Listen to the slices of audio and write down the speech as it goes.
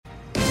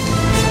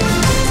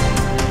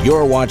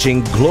You're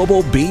watching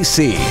Global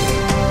BC.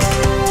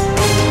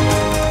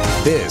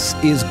 This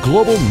is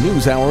Global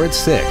News Hour at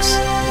 6.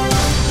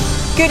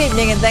 Good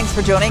evening and thanks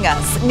for joining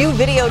us. New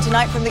video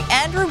tonight from the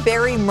Andrew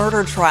Berry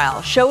murder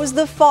trial shows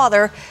the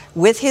father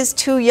with his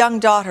two young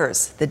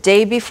daughters the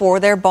day before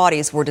their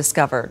bodies were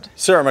discovered.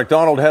 Sarah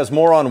McDonald has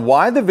more on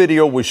why the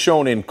video was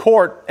shown in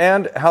court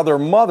and how their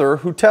mother,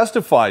 who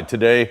testified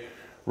today,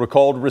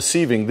 recalled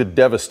receiving the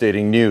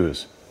devastating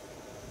news.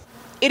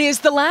 It is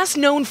the last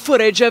known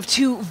footage of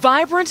two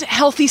vibrant,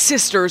 healthy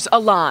sisters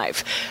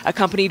alive,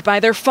 accompanied by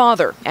their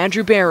father,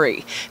 Andrew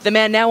Berry, the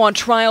man now on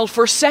trial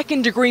for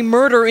second-degree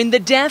murder in the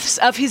deaths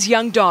of his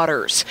young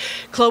daughters.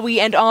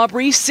 Chloe and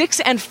Aubrey, 6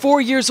 and 4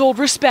 years old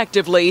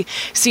respectively,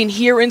 seen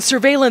here in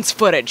surveillance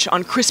footage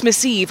on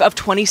Christmas Eve of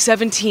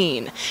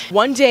 2017.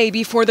 One day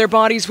before their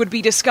bodies would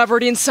be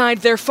discovered inside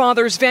their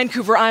father's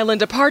Vancouver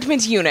Island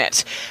apartment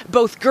unit.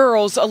 Both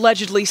girls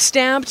allegedly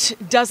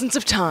stabbed dozens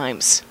of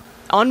times.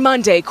 On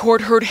Monday,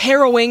 court heard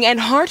harrowing and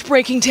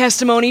heartbreaking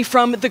testimony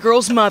from the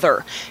girl's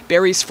mother,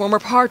 Berry's former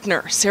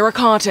partner, Sarah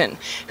Cotton,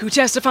 who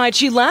testified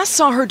she last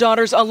saw her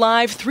daughters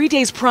alive 3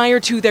 days prior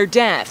to their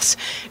deaths,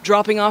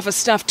 dropping off a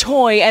stuffed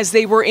toy as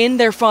they were in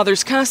their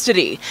father's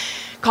custody.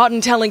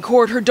 Cotton telling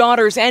court her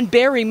daughters and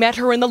Berry met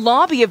her in the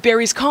lobby of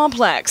Berry's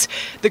complex.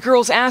 The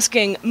girls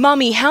asking,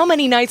 "Mommy, how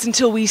many nights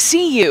until we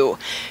see you?"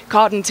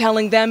 Cotton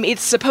telling them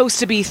it's supposed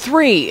to be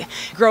 3.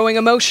 Growing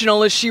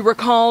emotional as she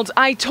recalled,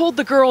 "I told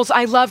the girls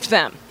I loved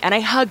them and I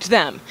hugged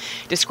them,"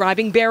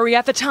 describing Berry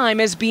at the time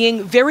as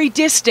being very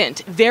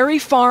distant, very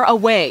far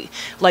away,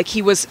 like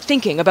he was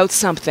thinking about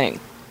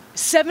something.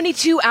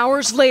 72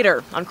 hours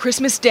later, on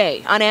Christmas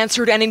Day,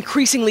 unanswered and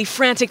increasingly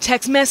frantic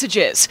text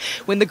messages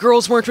when the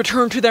girls weren't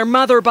returned to their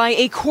mother by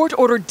a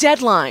court-ordered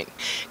deadline.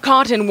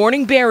 Cotton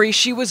warning Berry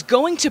she was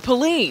going to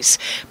police,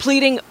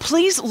 pleading,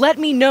 "Please let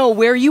me know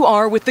where you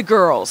are with the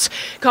girls."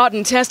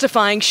 Cotton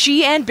testifying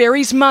she and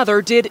Berry's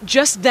mother did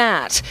just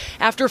that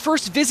after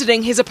first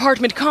visiting his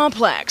apartment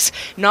complex,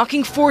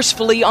 knocking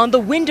forcefully on the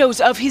windows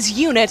of his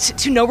unit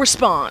to no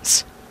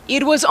response.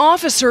 It was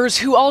officers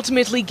who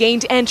ultimately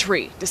gained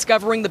entry,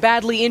 discovering the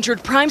badly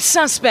injured prime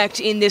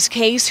suspect in this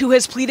case who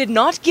has pleaded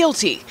not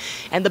guilty,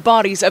 and the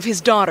bodies of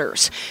his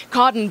daughters.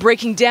 Cotton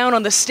breaking down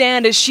on the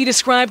stand as she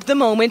described the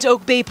moment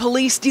Oak Bay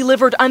police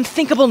delivered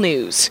unthinkable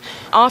news.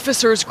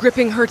 Officers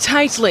gripping her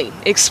tightly,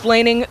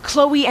 explaining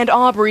Chloe and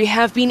Aubrey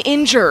have been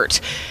injured.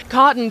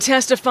 Cotton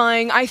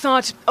testifying, "I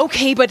thought,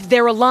 okay, but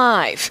they're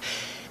alive."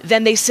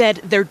 Then they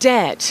said they're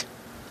dead.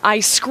 "I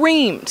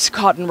screamed,"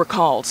 Cotton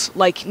recalled,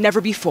 like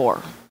never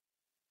before.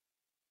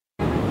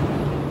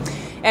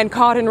 And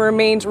Cotton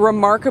remained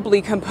remarkably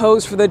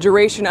composed for the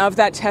duration of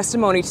that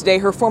testimony today.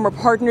 Her former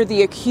partner,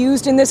 the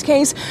accused in this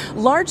case,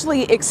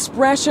 largely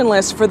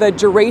expressionless for the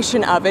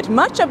duration of it.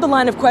 Much of the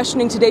line of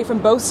questioning today from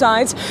both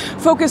sides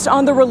focused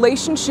on the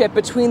relationship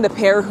between the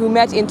pair who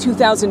met in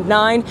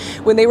 2009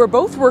 when they were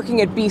both working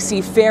at BC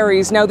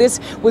Ferries. Now, this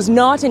was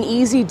not an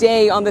easy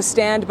day on the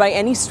stand by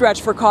any stretch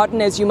for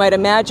Cotton, as you might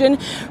imagine.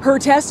 Her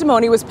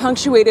testimony was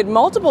punctuated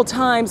multiple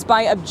times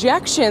by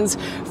objections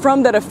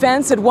from the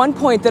defense. At one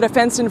point, the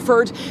defense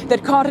inferred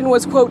that Cotton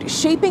was, quote,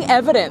 shaping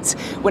evidence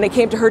when it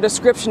came to her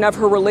description of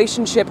her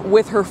relationship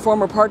with her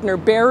former partner,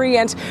 Berry,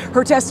 and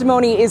her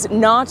testimony is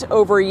not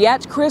over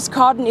yet. Chris,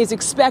 Cotton is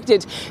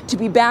expected to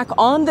be back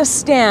on the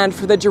stand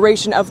for the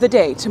duration of the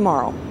day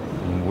tomorrow.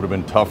 It would have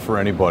been tough for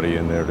anybody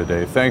in there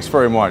today. Thanks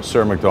very much.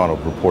 Sarah McDonald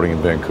reporting in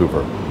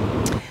Vancouver.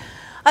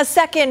 A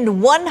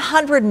second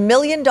 $100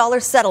 million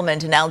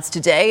settlement announced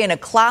today in a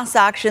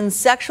class-action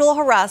sexual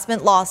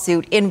harassment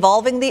lawsuit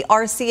involving the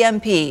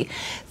RCMP.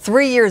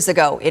 3 years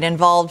ago, it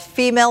involved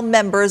female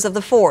members of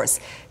the force.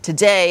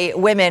 Today,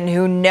 women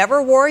who never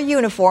wore a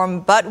uniform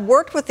but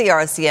worked with the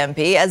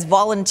RCMP as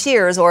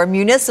volunteers or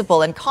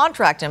municipal and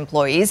contract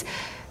employees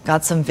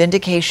got some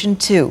vindication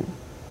too.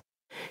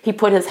 He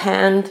put his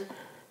hand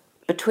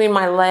between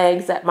my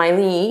legs at my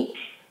knee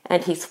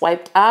and he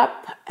swiped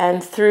up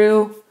and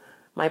through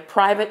my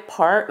private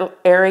part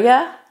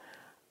area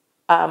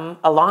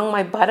along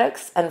my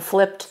buttocks and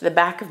flipped the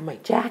back of my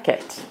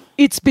jacket.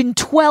 It's been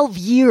 12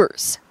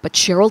 years, but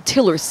Cheryl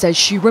Tiller says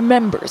she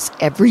remembers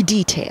every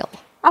detail.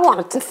 I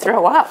wanted to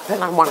throw up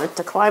and I wanted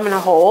to climb in a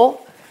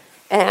hole.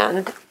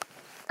 And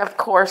of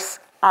course,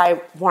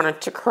 I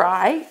wanted to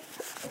cry,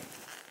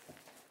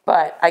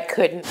 but I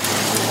couldn't.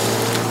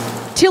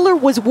 Tiller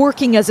was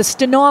working as a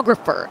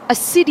stenographer, a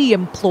city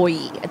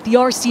employee at the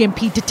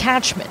RCMP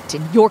detachment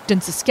in Yorkton,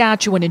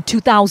 Saskatchewan in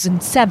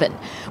 2007,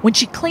 when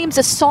she claims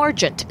a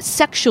sergeant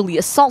sexually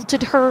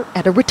assaulted her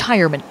at a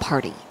retirement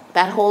party.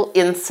 That whole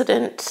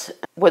incident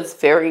was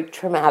very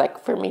traumatic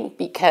for me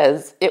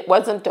because it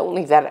wasn't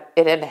only that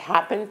it had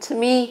happened to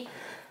me,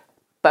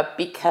 but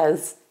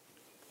because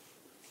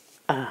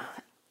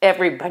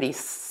everybody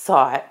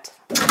saw it.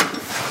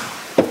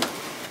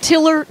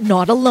 Tiller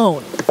not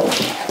alone.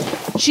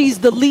 She's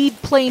the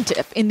lead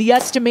plaintiff in the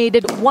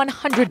estimated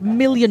 $100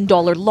 million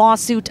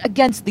lawsuit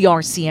against the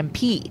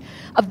RCMP,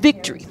 a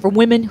victory for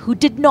women who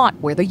did not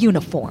wear the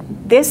uniform.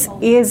 This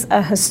is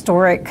a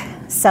historic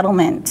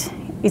settlement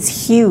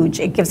is huge.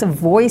 It gives a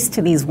voice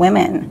to these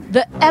women.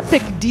 The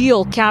Epic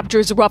deal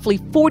captures roughly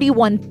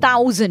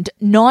 41,000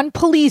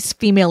 non-police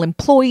female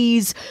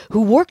employees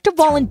who worked or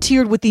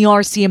volunteered with the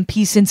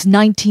RCMP since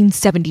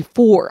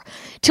 1974.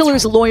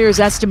 Tiller's lawyers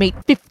estimate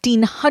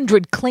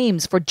 1,500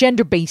 claims for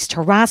gender-based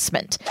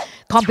harassment.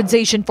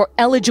 Compensation for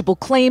eligible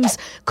claims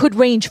could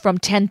range from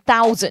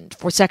 $10,000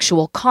 for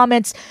sexual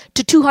comments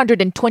to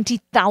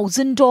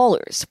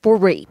 $220,000 for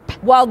rape.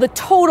 While the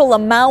total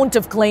amount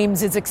of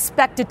claims is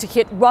expected to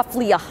hit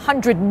roughly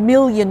 $100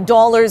 million,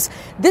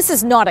 this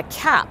is not a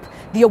cap.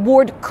 The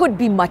award could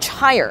be much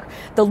higher.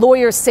 The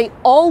lawyers say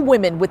all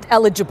women with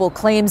eligible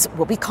claims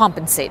will be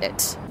compensated.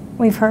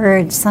 We've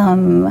heard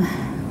some,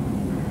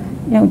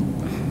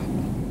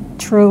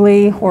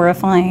 truly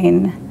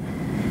horrifying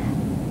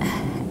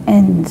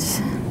and,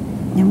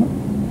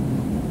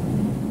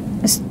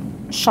 just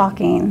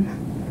shocking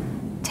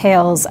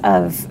tales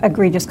of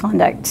egregious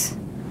conduct.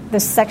 The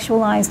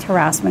sexualized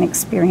harassment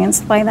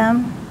experienced by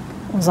them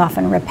was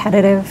often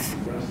repetitive,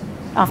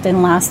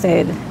 often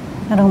lasted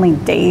not only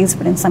days,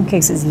 but in some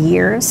cases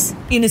years.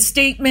 In a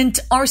statement,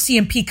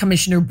 RCMP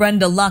Commissioner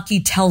Brenda Lucki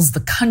tells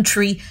the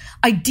country,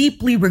 "I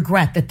deeply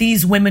regret that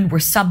these women were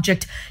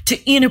subject to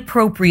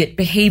inappropriate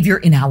behavior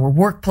in our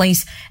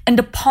workplace and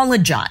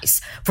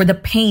apologize for the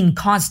pain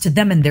caused to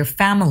them and their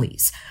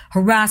families.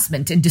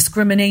 Harassment and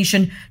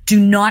discrimination do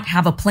not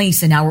have a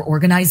place in our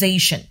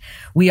organization.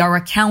 We are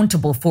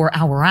accountable for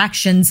our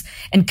actions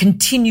and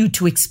continue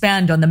to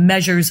expand on the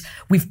measures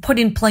we've put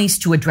in place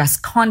to address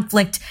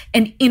conflict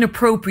and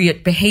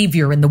inappropriate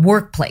behavior in the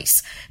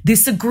workplace.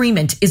 This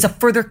agreement is a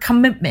further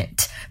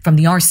commitment from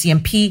the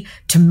RCMP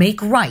to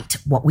make right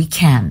what we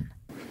can."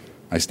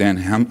 I stand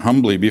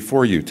humbly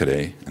before you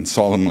today and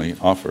solemnly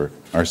offer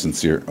our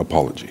sincere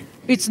apology.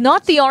 It's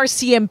not the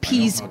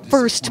RCMP's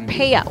first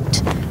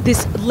payout.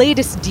 This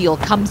latest deal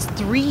comes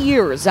 3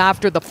 years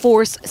after the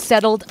force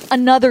settled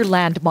another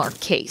landmark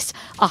case,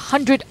 a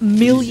 $100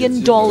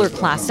 million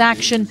class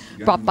action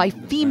brought by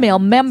female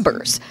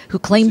members who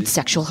claimed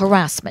sexual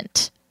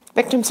harassment.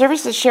 Victim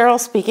Services, Cheryl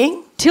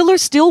speaking. Tiller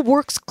still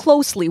works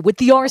closely with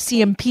the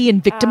RCMP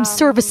and Victim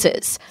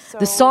Services.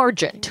 The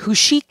sergeant, who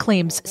she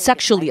claims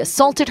sexually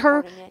assaulted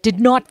her, did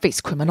not face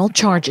criminal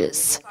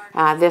charges.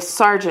 This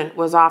sergeant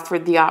was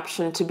offered the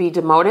option to be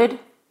demoted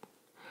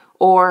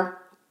or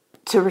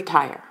to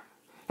retire,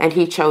 and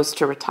he chose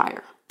to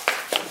retire.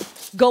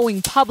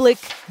 Going public,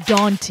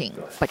 daunting,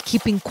 but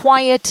keeping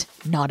quiet,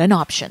 not an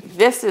option.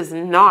 This is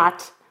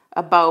not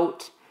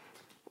about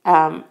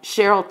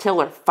Cheryl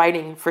Tiller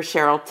fighting for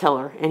Cheryl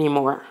Tiller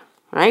anymore,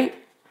 right?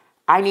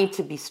 I need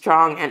to be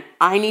strong, and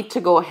I need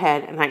to go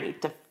ahead and I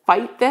need to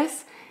fight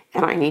this,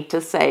 and I need to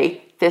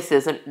say this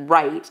isn't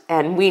right,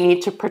 and we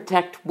need to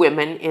protect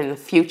women in the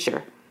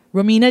future.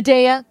 Romina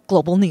Dea,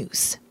 Global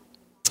News.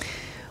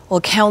 Well,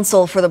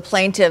 counsel for the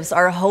plaintiffs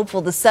are hopeful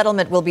the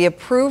settlement will be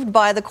approved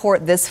by the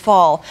court this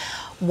fall.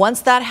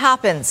 Once that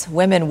happens,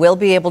 women will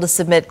be able to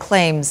submit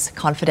claims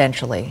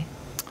confidentially.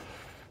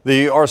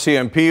 The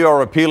RCMP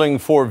are appealing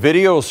for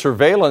video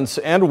surveillance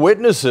and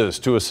witnesses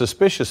to a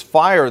suspicious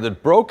fire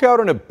that broke out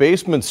in a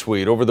basement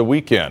suite over the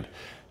weekend.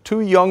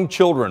 2 young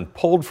children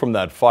pulled from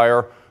that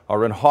fire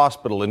are in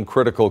hospital in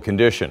critical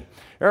condition.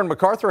 Aaron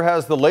MacArthur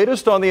has the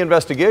latest on the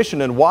investigation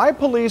and why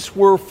police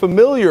were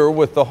familiar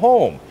with the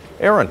home.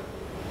 Aaron.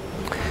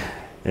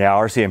 Yeah,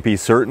 RCMP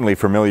certainly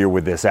familiar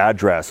with this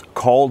address,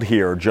 called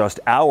here just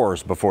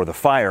hours before the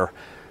fire.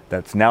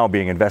 That's now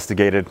being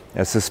investigated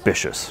as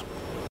suspicious.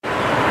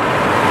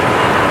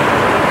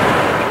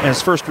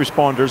 As first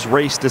responders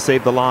race to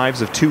save the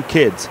lives of 2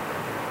 kids,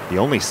 the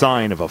only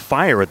sign of a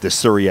fire at this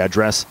Surrey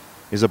address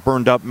is a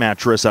burned-up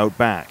mattress out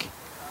back.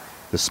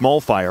 The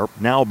small fire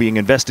now being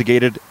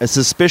investigated as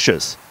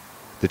suspicious.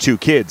 The 2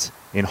 kids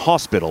in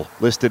hospital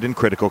listed in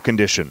critical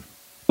condition.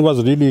 It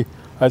was really,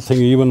 I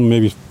think, even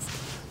maybe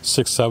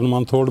 6-7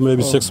 month old,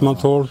 maybe 6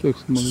 month old,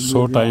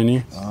 so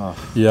tiny.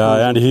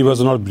 Yeah, and he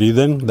was not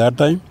breathing that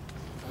time.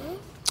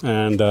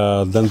 And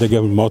then they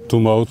gave him mouth to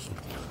mouth,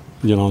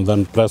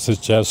 then press his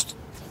chest.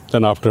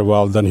 Then after a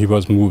while, then he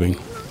was moving.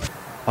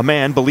 A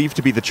man believed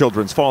to be the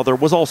children's father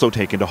was also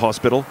taken to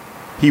hospital.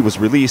 He was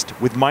released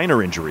with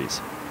minor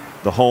injuries.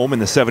 The home in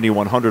the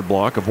 7100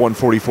 block of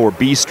 144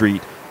 B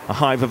Street, a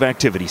hive of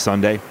activity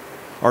Sunday.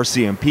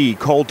 RCMP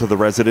called to the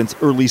residents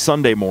early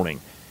Sunday morning,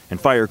 and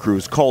fire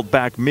crews called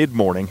back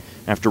mid-morning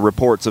after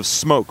reports of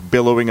smoke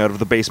billowing out of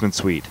the basement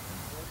suite.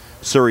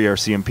 Surrey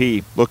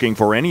RCMP looking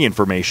for any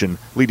information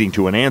leading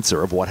to an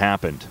answer of what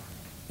happened.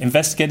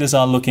 Investigators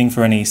are looking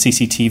for any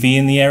CCTV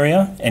in the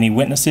area, any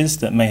witnesses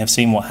that may have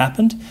seen what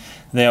happened.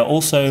 They are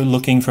also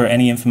looking for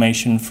any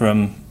information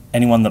from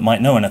anyone that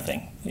might know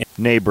anything.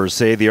 Neighbors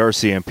say the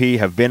RCMP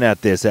have been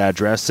at this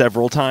address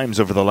several times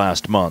over the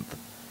last month,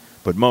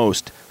 but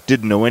most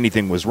didn't know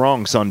anything was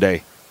wrong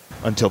Sunday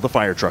until the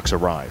fire trucks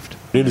arrived.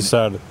 Really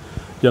sad.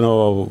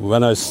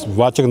 When I was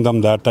watching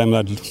them that time,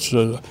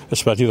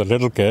 especially the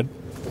little kid,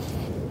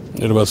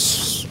 it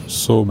was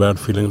so bad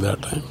feeling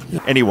that time.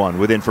 Anyone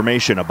with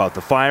information about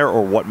the fire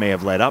or what may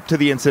have led up to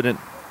the incident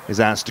is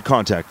asked to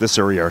contact the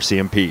Surrey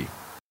RCMP.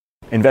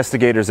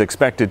 Investigators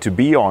expected to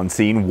be on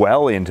scene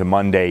well into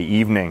Monday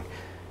evening,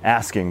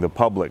 asking the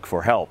public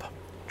for help,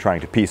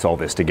 trying to piece all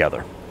this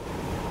together.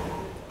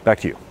 Back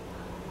to you.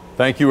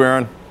 Thank you,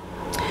 Aaron.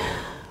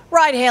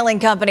 Ride-hailing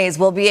companies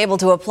will be able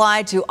to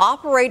apply to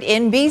operate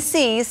in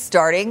BC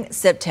starting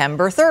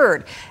September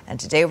 3rd. And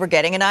today we're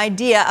getting an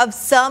idea of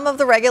some of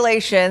the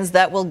regulations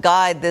that will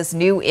guide this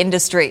new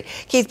industry.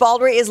 Keith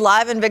Baldry is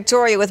live in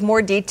Victoria with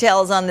more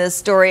details on this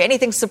story.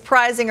 Anything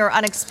surprising or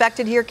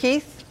unexpected here,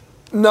 Keith?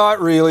 Not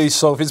really,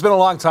 Sophie. It's been a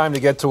long time to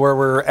get to where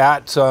we're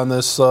at on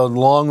this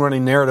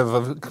long-running narrative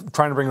of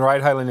trying to bring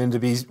ride-hailing into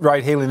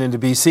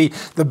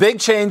BC. The big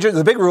changes,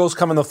 the big rules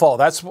come in the fall.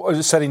 That's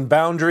setting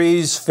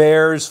boundaries,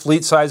 fares,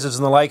 fleet sizes,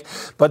 and the like.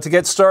 But to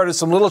get started,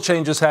 some little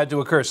changes had to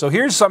occur. So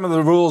here's some of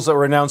the rules that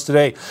were announced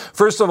today.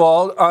 First of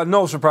all,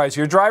 no surprise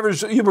here,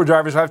 Uber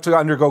drivers have to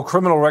undergo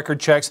criminal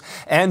record checks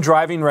and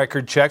driving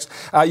record checks.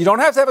 You don't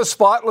have to have a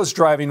spotless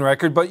driving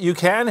record, but you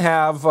can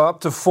have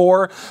up to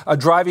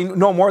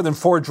no more than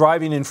four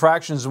driving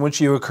infractions in which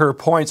you incur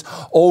points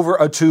over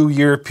a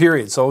 2-year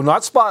period. So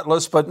not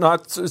spotless,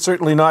 but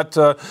certainly not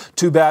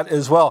too bad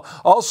as well.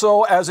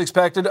 Also, as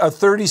expected, a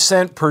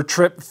 30-cent per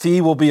trip fee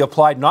will be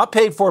applied, not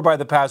paid for by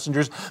the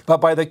passengers, but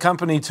by the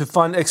company to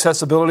fund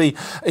accessibility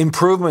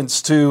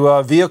improvements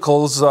to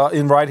vehicles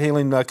in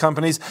ride-hailing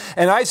companies.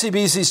 And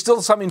ICBC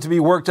still something to be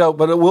worked out,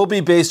 but it will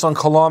be based on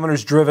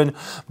kilometers driven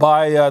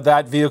by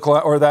that vehicle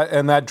or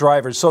that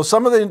driver. So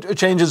some of the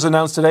changes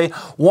announced today.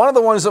 One of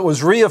the ones that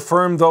was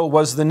reaffirmed, though,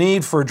 was the need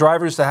for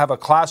drivers to have a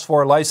Class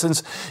 4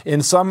 license.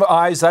 In some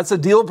eyes, that's a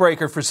deal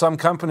breaker for some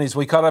companies.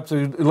 We caught up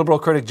to Liberal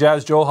critic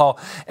Jas Johal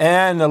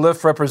and a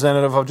Lyft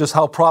representative of just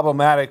how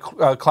problematic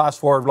Class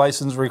 4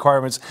 license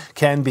requirements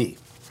can be.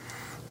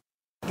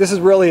 This is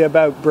really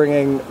about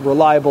bringing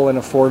reliable and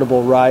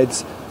affordable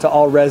rides to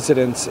all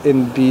residents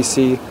in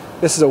BC.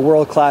 This is a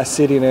world-class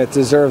city and it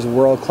deserves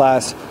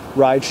world-class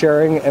ride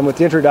sharing. And with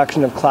the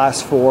introduction of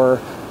Class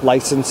 4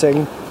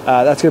 licensing,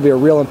 that's going to be a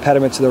real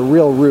impediment to the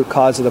real root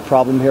cause of the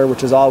problem here,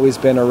 which has always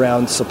been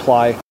around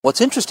supply.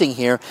 What's interesting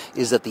here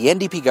is that the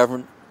NDP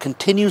government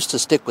continues to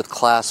stick with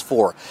Class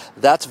 4.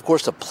 That's, of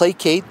course, to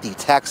placate the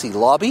taxi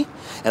lobby.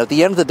 And at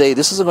the end of the day,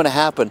 this isn't going to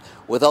happen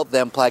without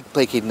them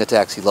placating the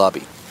taxi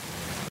lobby.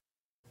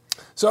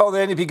 So the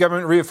NDP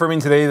government reaffirming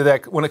today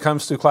that when it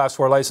comes to Class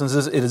 4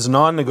 licenses, it is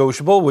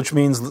non-negotiable, which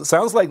means it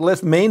sounds like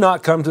Lyft may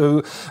not come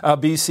to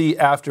BC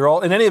after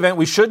all. In any event,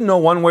 we should know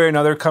one way or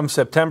another come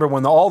September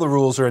when all the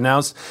rules are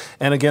announced.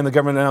 And again, the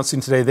government announcing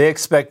today they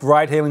expect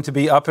ride-hailing to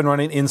be up and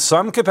running in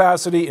some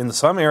capacity in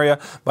some area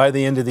by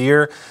the end of the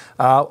year.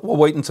 We'll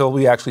wait until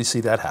we actually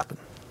see that happen.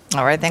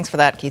 All right, thanks for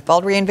that, Keith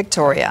Baldry in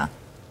Victoria.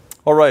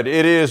 All right,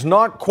 it is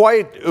not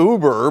quite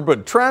Uber,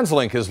 but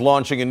TransLink is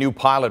launching a new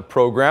pilot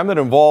program that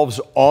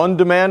involves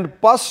on-demand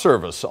bus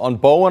service on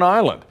Bowen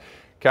Island.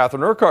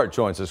 Catherine Urquhart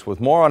joins us with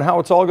more on how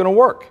it's all going to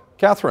work.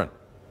 Catherine.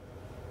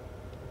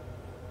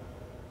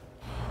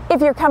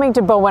 If you're coming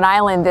to Bowen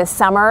Island this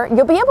summer,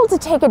 you'll be able to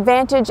take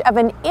advantage of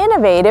an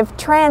innovative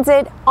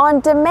transit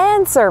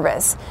on-demand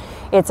service.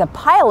 It's a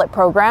pilot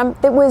program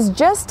that was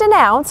just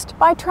announced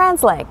by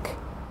TransLink.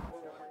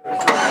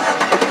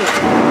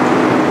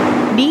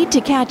 Need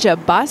to catch a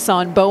bus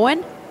on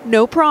Bowen?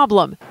 No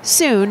problem.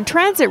 Soon,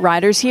 transit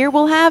riders here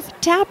will have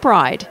Tap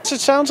Ride.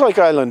 It sounds like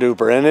Island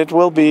Uber, and it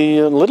will be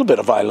a little bit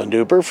of Island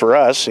Uber for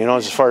us,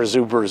 as far as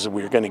Uber as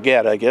we're going to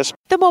get, I guess.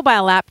 The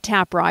mobile app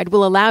Tap Ride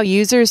will allow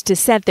users to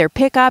set their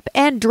pickup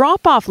and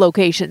drop-off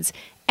locations,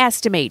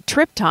 estimate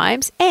trip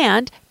times,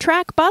 and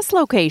track bus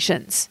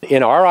locations.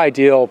 In our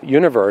ideal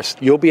universe,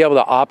 you'll be able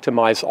to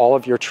optimize all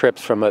of your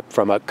trips from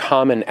a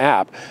common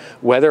app,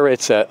 whether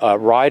it's a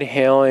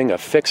ride-hailing, a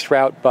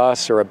fixed-route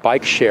bus, or a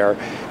bike share,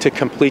 to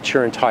complete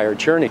your entire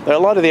journey. A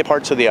lot of the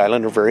parts of the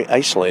island are very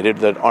isolated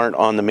that aren't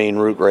on the main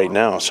route right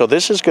now. So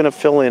this is going to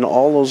fill in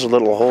all those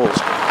little holes.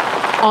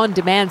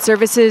 On-demand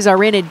services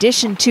are in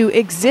addition to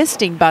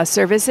existing bus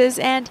services,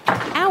 and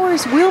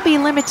hours will be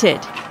limited.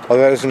 Well,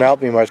 that doesn't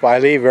help me much. I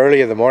leave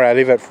early in the morning. I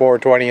leave at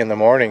 4:20 in the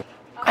morning.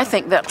 I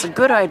think that's a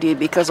good idea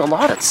because a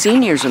lot of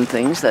seniors and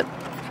things that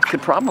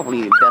could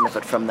probably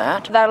benefit from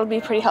that. That'll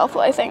be pretty helpful,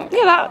 I think.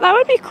 Yeah, that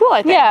would be cool,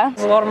 I think. Yeah.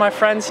 A lot of my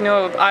friends,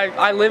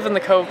 I live in the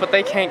Cove, but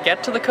they can't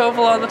get to the Cove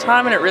a lot of the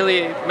time, and it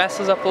really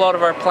messes up a lot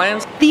of our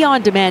plans. The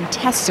on-demand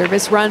test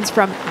service runs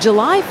from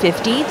July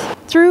 15th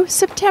through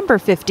September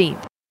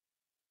 15th.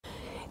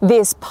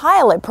 This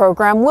pilot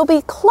program will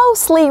be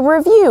closely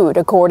reviewed,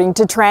 according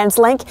to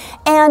TransLink,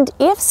 and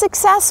if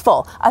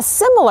successful, a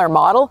similar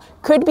model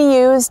could be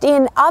used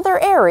in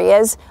other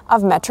areas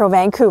of Metro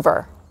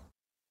Vancouver.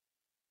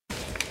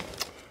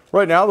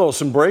 Right now, though,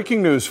 some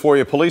breaking news for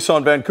you. Police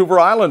on Vancouver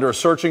Island are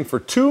searching for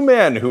 2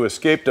 men who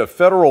escaped a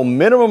federal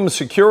minimum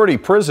security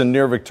prison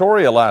near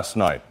Victoria last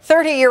night.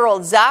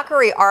 30-year-old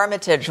Zachary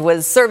Armitage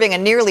was serving a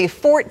nearly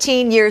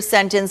 14-year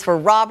sentence for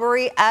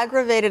robbery,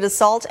 aggravated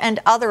assault,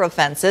 and other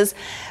offenses.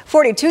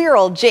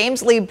 42-year-old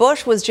James Lee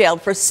Bush was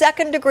jailed for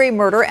second-degree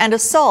murder and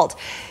assault.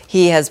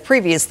 He has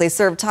previously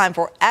served time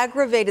for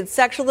aggravated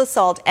sexual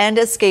assault and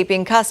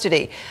escaping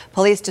custody.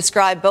 Police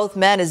describe both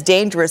men as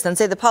dangerous and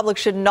say the public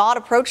should not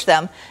approach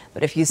them.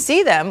 But if you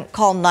see them,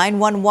 call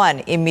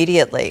 911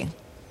 immediately.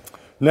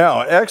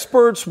 Now,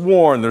 experts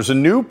warn there's a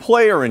new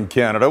player in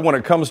Canada when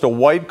it comes to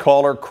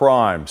white-collar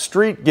crime.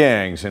 Street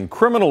gangs and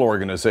criminal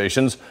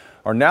organizations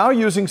are now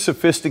using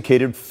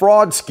sophisticated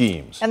fraud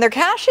schemes. And they're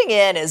cashing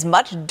in as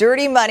much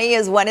dirty money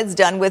as when it's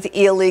done with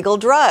illegal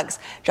drugs.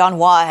 John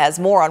Hua has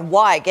more on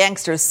why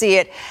gangsters see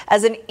it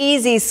as an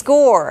easy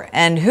score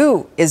and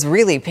who is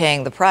really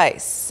paying the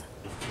price.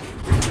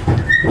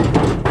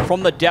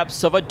 From the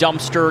depths of a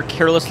dumpster,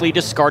 carelessly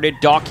discarded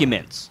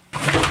documents.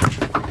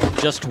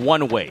 Just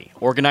one way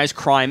organized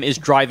crime is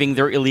driving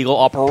their illegal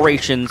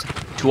operations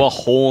to a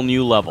whole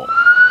new level.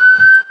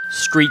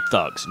 Street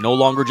thugs no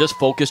longer just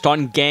focused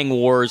on gang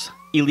wars,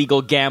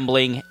 illegal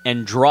gambling,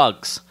 and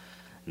drugs,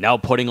 now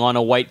putting on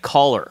a white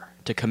collar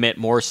to commit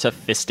more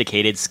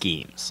sophisticated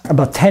schemes.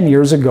 About 10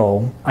 years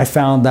ago, I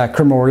found that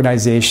criminal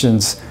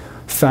organizations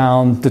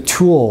found the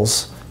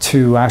tools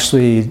to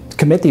actually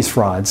commit these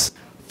frauds.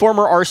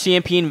 Former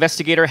RCMP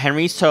investigator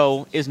Henry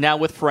So is now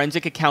with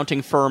forensic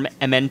accounting firm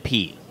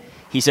MNP.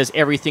 He says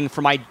everything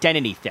from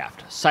identity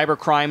theft,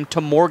 cybercrime, to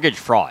mortgage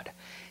fraud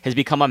has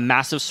become a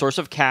massive source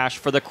of cash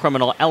for the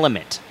criminal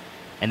element,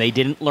 and they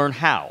didn't learn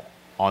how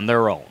on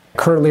their own.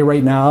 Currently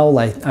right now,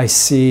 I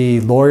see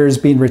lawyers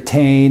being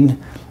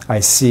retained, I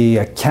see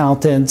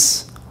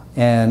accountants,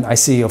 and I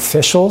see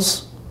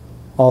officials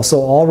also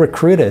all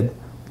recruited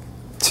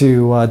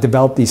to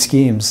develop these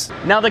schemes.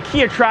 Now the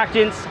key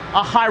attractants,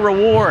 a high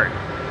reward,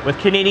 with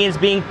Canadians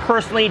being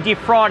personally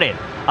defrauded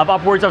of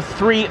upwards of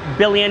 $3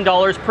 billion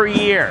per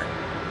year.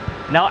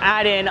 Now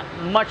add in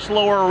much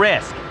lower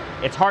risk.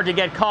 It's hard to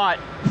get caught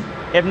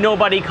if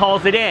nobody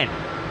calls it in.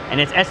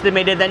 And it's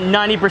estimated that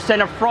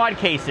 90% of fraud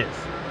cases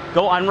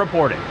go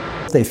unreported.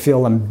 They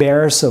feel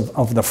embarrassed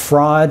of the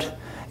fraud,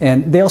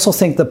 and they also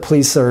think the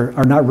police are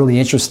not really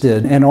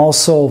interested. And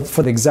also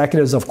for the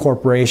executives of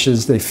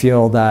corporations, they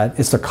feel that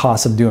it's the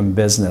cost of doing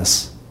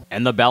business.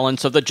 And the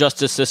balance of the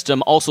justice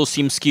system also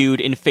seems skewed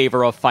in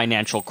favor of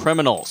financial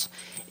criminals.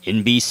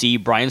 In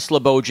BC, Brian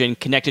Slobodjan,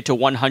 connected to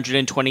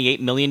 $128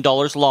 million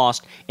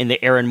lost in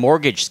the Aaron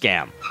mortgage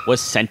scam, was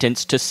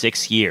sentenced to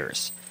 6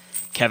 years.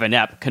 Kevin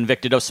Epp,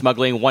 convicted of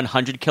smuggling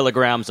 100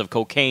 kilograms of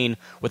cocaine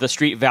with a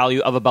street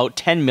value of about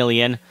 $10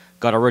 million,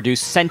 got a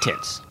reduced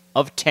sentence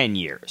of 10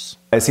 years.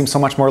 It seems so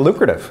much more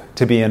lucrative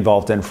to be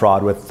involved in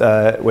fraud with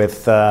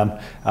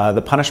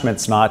the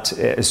punishments not,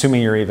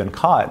 assuming you're even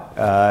caught,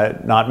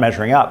 not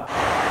measuring up.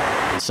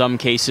 In some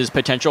cases,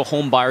 potential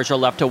home buyers are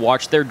left to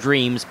watch their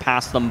dreams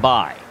pass them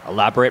by.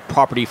 Elaborate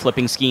property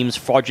flipping schemes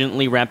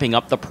fraudulently ramping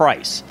up the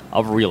price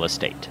of real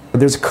estate.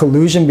 There's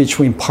collusion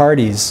between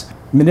parties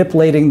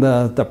manipulating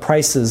the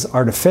prices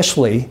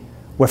artificially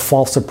with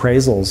false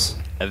appraisals.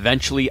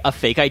 Eventually, a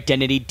fake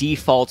identity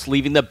defaults,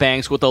 leaving the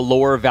banks with a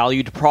lower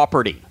valued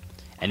property.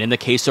 And in the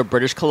case of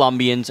British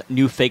Columbians,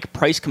 new fake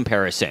price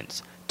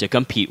comparisons to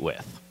compete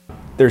with.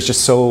 There's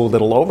just so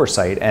little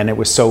oversight, and it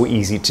was so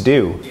easy to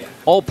do.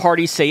 All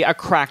parties say a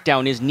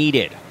crackdown is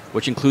needed,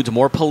 which includes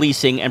more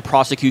policing and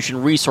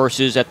prosecution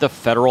resources at the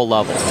federal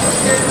level.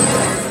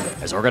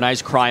 As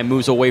organized crime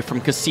moves away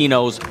from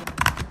casinos,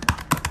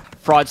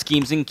 fraud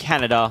schemes in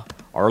Canada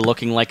are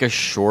looking like a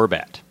sure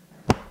bet.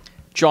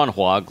 John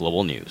Hua,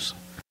 Global News.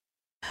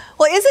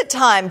 Well, is it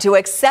time to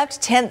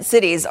accept tent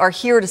cities are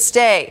here to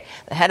stay?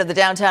 The head of the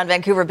Downtown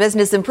Vancouver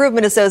Business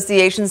Improvement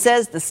Association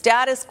says the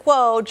status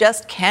quo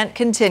just can't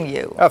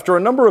continue. After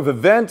a number of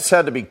events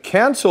had to be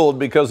canceled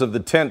because of the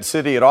tent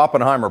city at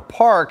Oppenheimer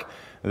Park,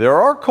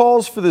 there are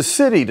calls for the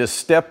city to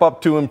step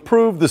up to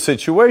improve the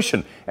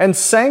situation and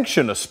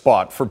sanction a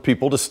spot for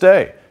people to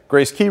stay.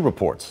 Grace Key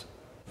reports.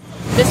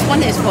 This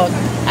one is called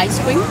Ice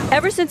Cream.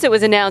 Ever since it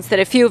was announced that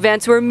a few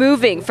events were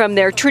moving from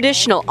their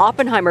traditional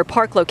Oppenheimer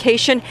Park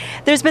location,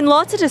 there's been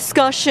lots of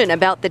discussion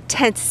about the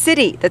tent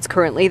city that's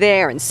currently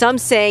there, and some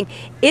saying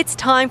it's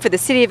time for the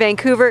City of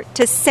Vancouver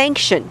to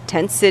sanction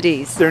tent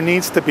cities. There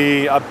needs to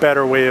be a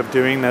better way of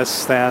doing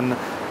this than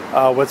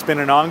what's been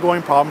an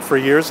ongoing problem for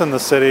years in the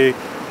city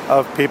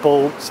of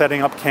people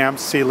setting up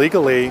camps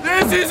illegally.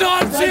 This is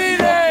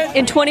unseated!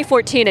 In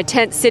 2014, a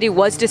tent city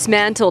was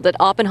dismantled at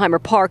Oppenheimer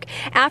Park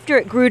after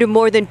it grew to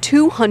more than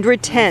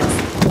 200 tents.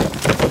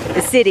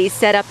 The city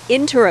set up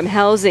interim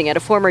housing at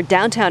a former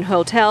downtown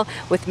hotel,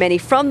 with many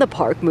from the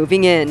park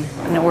moving in.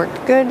 And it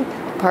worked good.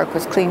 The park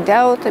was cleaned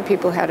out. The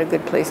people had a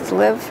good place to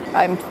live.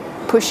 I'm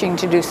pushing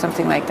to do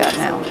something like that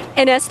now.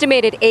 An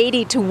estimated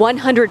 80 to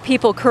 100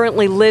 people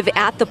currently live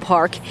at the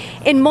park.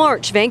 In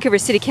March, Vancouver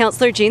City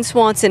Councillor Jean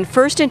Swanson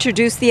first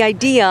introduced the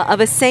idea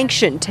of a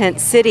sanctioned tent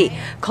city,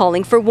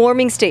 calling for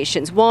warming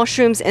stations,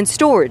 washrooms, and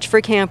storage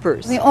for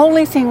campers. The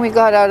only thing we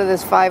got out of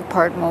this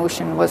 5-part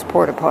motion was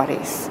porta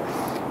potties.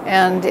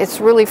 And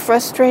it's really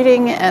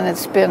frustrating, and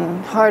it's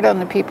been hard on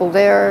the people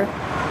there.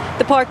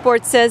 The park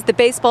board says the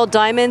baseball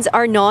diamonds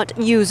are not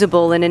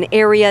usable in an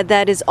area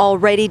that is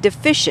already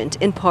deficient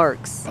in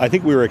parks. I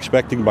think we were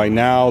expecting by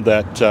now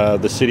that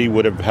the city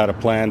would have had a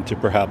plan to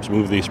perhaps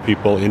move these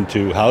people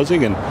into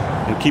housing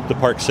and keep the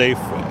park safe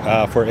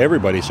for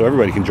everybody so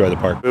everybody can enjoy the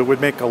park. It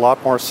would make a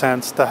lot more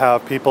sense to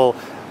have people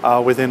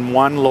within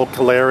one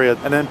local area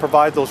and then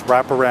provide those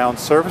wraparound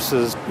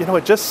services. You know,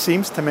 it just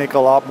seems to make a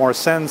lot more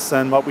sense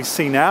than what we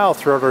see now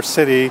throughout our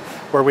city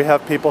where we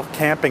have people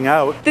camping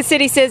out. The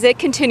city says it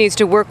continues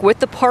to work with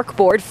the park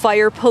board,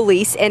 fire,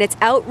 police, and its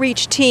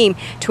outreach team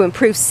to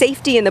improve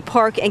safety in the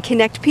park and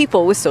connect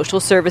people with social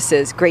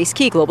services. Grace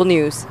Key, Global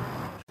News.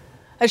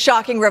 A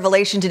shocking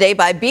revelation today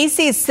by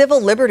BC's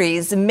Civil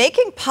Liberties,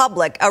 making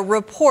public a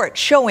report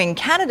showing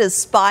Canada's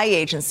spy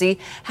agency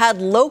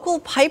had local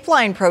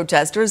pipeline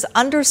protesters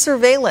under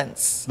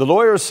surveillance. The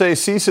lawyers say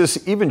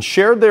CSIS even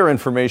shared their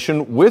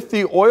information with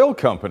the oil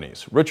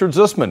companies. Richard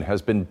Zussman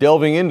has been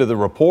delving into the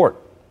report.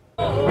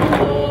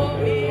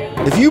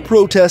 If you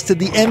protested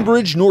the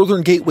Enbridge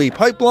Northern Gateway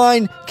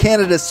pipeline,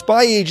 Canada's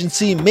spy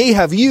agency may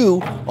have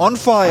you on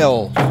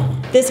file.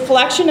 This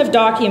collection of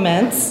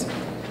documents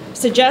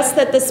suggests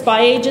that the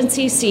spy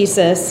agency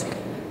CSIS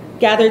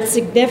gathered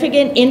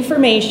significant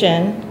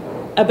information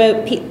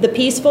about the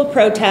peaceful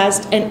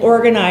protest and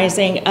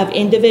organizing of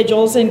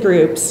individuals and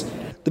groups.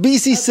 The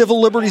BC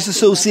Civil Liberties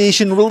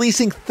Association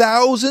releasing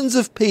thousands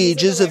of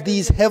pages of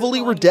these heavily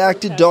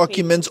redacted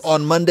documents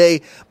on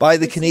Monday by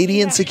the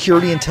Canadian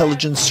Security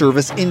Intelligence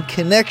Service in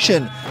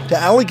connection to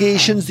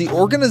allegations the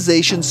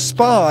organization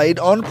spied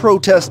on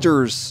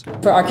protesters.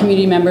 For our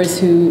community members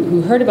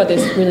who heard about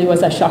this, really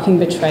was a shocking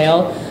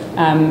betrayal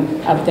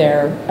of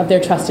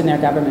their trust in their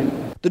government.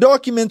 The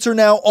documents are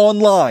now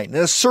online in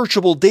a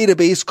searchable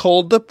database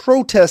called the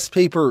Protest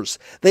Papers.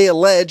 They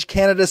allege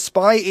Canada's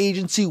spy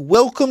agency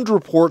welcomed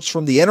reports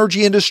from the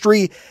energy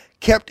industry,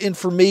 kept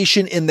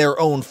information in their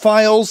own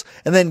files,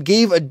 and then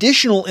gave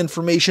additional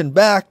information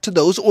back to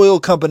those oil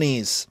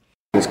companies.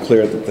 It's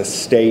clear that the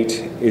state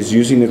is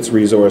using its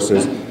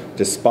resources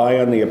to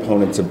spy on the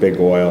opponents of big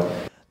oil.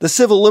 The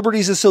Civil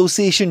Liberties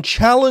Association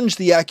challenged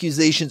the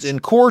accusations in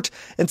court,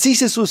 and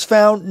CSIS was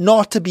found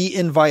not to be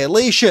in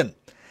violation.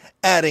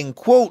 Adding,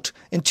 quote,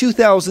 in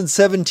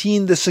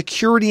 2017, the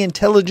Security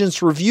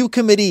Intelligence Review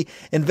Committee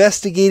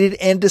investigated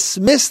and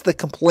dismissed the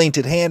complaint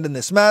at hand in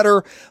this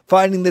matter,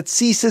 finding that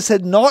CSIS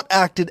had not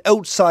acted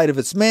outside of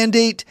its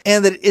mandate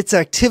and that its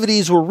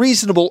activities were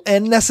reasonable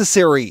and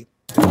necessary.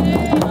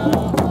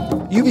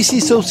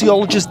 UBC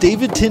sociologist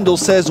David Tyndall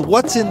says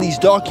what's in these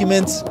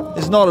documents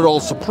is not at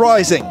all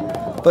surprising,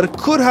 but it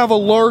could have a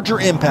larger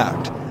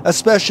impact,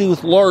 especially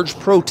with large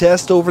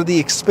protest over the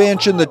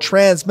expansion of the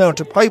Trans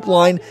Mountain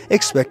Pipeline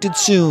expected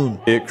soon.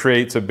 It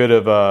creates a bit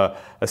of a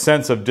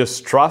sense of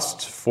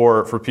distrust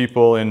for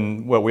people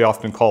in what we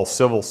often call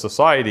civil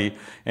society,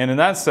 and in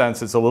that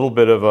sense it's a little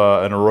bit of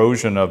an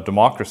erosion of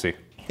democracy.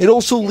 It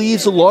also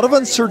leaves a lot of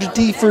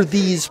uncertainty for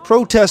these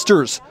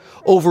protesters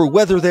over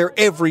whether their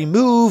every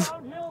move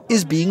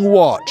is being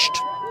watched.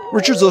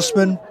 Richard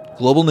Zussman,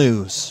 Global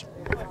News.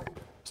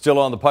 Still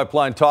on the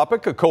pipeline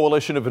topic, a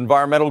coalition of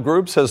environmental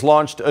groups has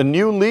launched a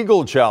new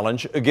legal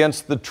challenge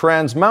against the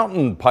Trans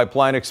Mountain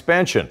Pipeline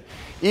expansion.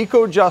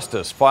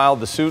 EcoJustice filed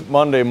the suit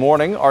Monday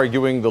morning,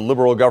 arguing the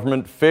Liberal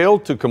government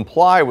failed to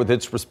comply with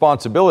its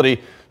responsibility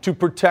to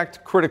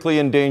protect critically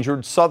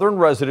endangered southern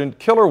resident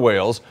killer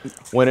whales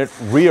when it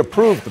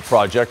reapproved the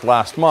project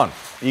last month.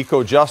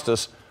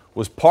 EcoJustice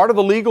was part of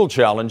the legal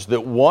challenge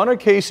that won a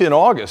case in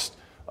August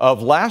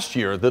of last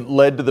year that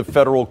led to the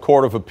Federal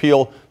Court of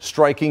Appeal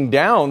striking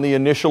down the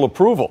initial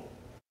approval.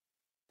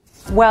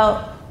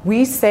 Well,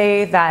 we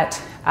say that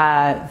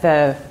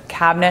the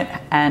Cabinet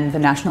and the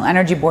National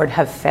Energy Board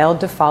have failed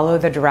to follow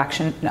the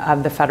direction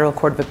of the Federal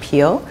Court of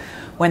Appeal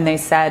when they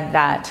said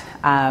that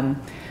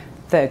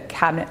the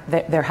Cabinet,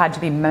 there had to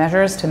be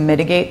measures to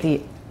mitigate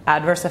the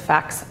adverse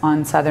effects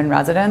on southern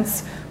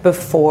residents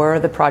before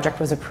the project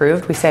was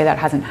approved. We say that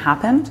hasn't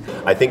happened.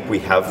 I think we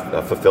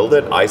have fulfilled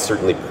it. I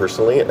certainly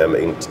personally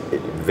am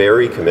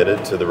very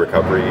committed to the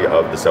recovery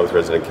of the southern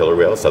resident killer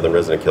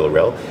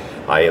whale.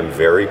 I am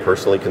very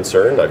personally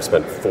concerned. I've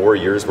spent 4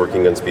 years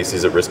working on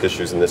species at risk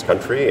issues in this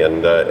country,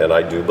 and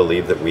I do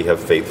believe that we have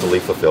faithfully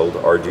fulfilled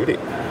our duty.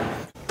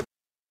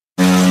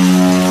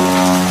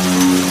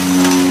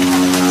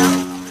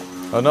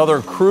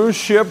 Another cruise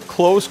ship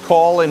close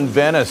call in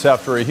Venice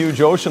after a huge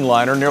ocean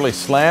liner nearly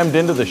slammed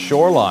into the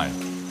shoreline.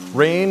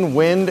 Rain,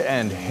 wind,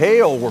 and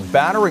hail were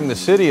battering the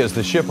city as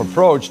the ship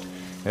approached,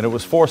 and it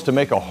was forced to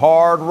make a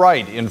hard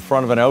right in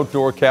front of an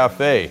outdoor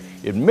cafe.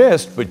 It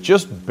missed, but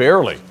just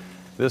barely.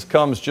 This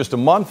comes just a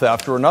month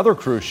after another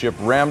cruise ship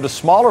rammed a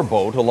smaller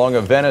boat along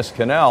a Venice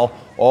canal.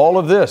 All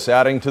of this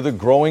adding to the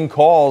growing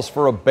calls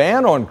for a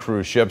ban on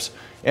cruise ships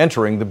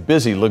entering the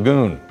busy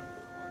lagoon.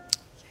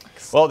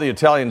 Well, the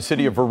Italian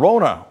city of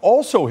Verona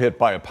also hit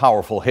by a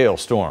powerful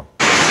hailstorm.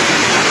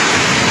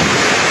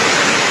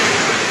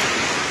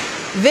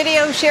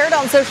 Video shared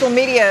on social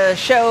media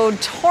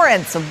showed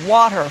torrents of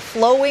water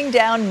flowing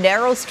down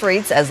narrow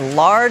streets as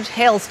large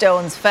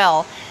hailstones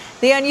fell.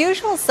 The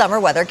unusual summer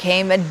weather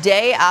came a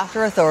day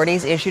after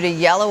authorities issued a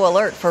yellow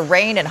alert for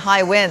rain and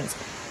high winds.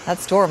 That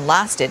storm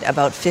lasted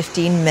about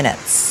 15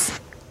 minutes.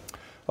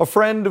 A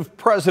friend of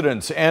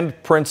presidents and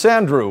Prince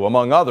Andrew,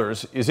 among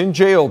others, is in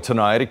jail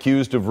tonight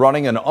accused of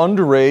running an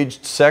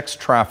underage sex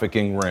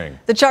trafficking ring.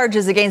 The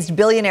charges against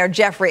billionaire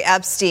Jeffrey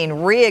Epstein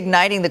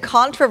reigniting the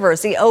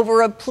controversy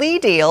over a plea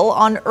deal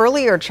on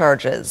earlier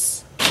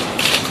charges.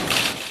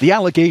 The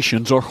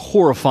allegations are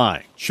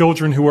horrifying.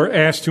 Children who are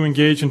asked to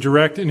engage in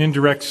direct and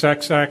indirect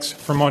sex acts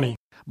for money.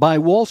 By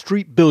Wall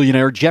Street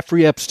billionaire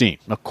Jeffrey Epstein,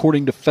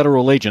 according to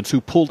federal agents who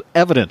pulled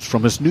evidence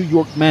from his New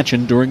York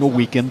mansion during a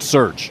weekend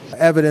search.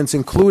 Evidence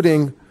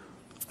including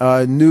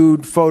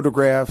nude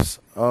photographs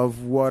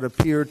of what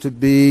appeared to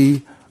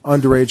be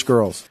underage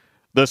girls.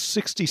 The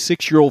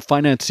 66-year-old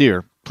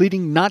financier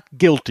pleading not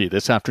guilty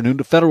this afternoon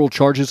to federal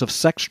charges of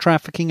sex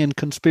trafficking and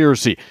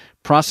conspiracy.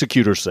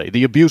 Prosecutors say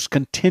the abuse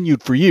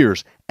continued for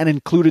years and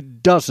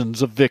included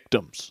dozens of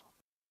victims.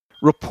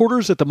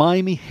 Reporters at the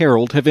Miami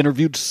Herald have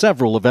interviewed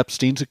several of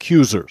Epstein's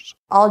accusers.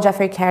 All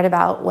Jeffrey cared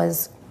about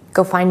was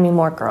go find me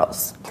more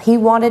girls. He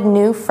wanted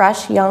new,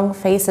 fresh, young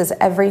faces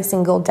every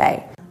single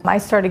day. I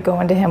started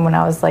going to him when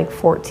I was like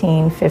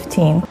 14,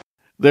 15.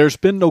 There's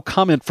been no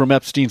comment from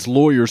Epstein's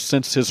lawyers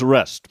since his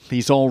arrest.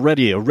 He's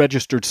already a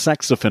registered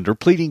sex offender,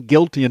 pleading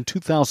guilty in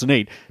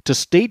 2008 to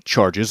state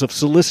charges of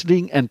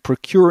soliciting and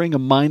procuring a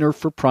minor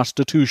for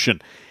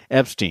prostitution.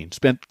 Epstein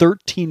spent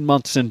 13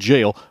 months in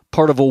jail,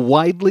 part of a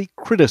widely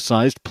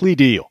criticized plea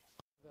deal.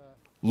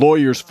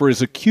 Lawyers for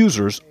his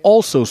accusers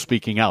also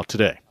speaking out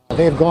today.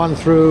 They've gone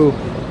through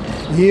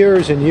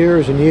years and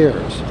years and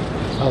years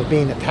of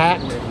being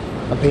attacked,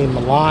 of being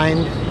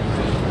maligned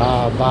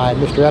by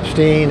Mr.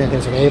 Epstein and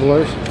his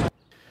enablers.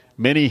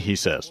 Many, he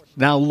says,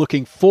 now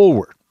looking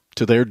forward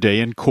to their day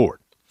in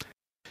court.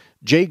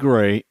 Jay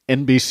Gray,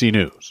 NBC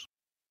News.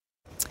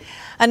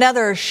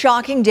 Another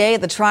shocking day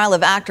at the trial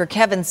of actor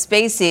Kevin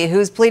Spacey,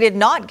 who's pleaded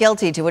not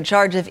guilty to a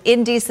charge of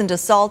indecent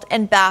assault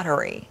and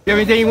battery. You have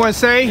anything you want to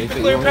say?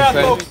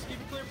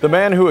 The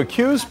man who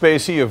accused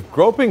Spacey of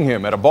groping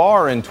him at a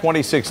bar in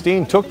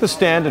 2016 took the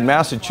stand in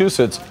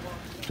Massachusetts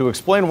to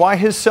explain why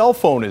his cell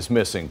phone is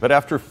missing. But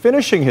after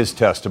finishing his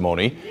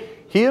testimony,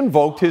 he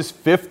invoked his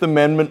Fifth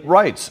Amendment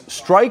rights,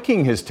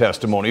 striking his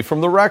testimony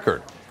from the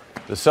record.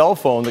 The cell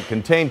phone that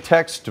contained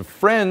texts to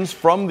friends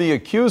from the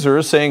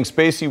accuser saying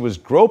Spacey was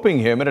groping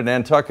him at a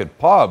Nantucket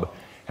pub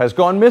has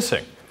gone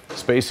missing.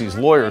 Spacey's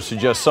lawyer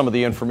suggests some of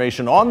the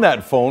information on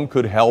that phone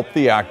could help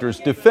the actor's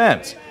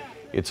defense.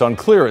 It's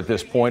unclear at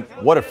this point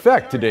what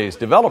effect today's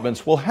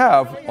developments will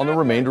have on the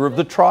remainder of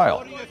the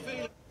trial.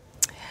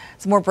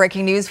 Some more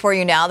breaking news for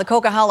you now. The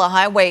Coquihalla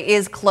Highway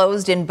is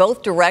closed in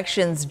both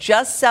directions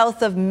just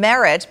south of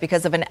Merritt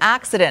because of an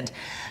accident.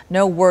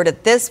 No word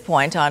at this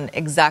point on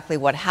exactly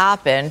what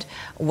happened,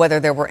 whether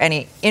there were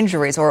any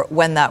injuries or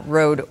when that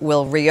road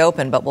will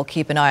reopen, but we'll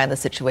keep an eye on the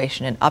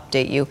situation and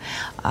update you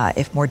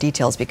if more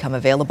details become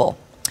available.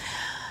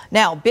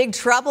 Now, big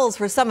troubles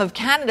for some of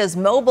Canada's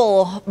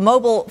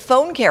mobile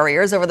phone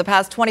carriers over the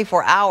past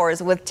 24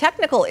 hours with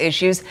technical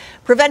issues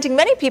preventing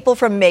many people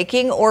from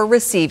making or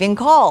receiving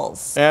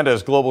calls. And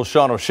as Global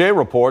Sean O'Shea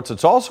reports,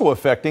 it's also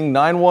affecting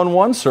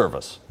 911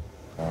 service.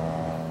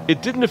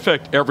 It didn't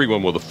affect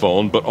everyone with a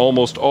phone, but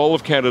almost all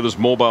of Canada's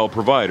mobile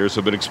providers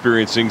have been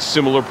experiencing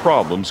similar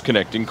problems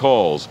connecting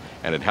calls,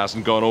 and it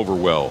hasn't gone over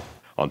well.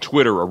 On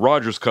Twitter, a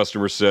Rogers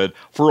customer said,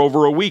 "For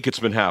over a week it's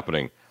been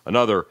happening."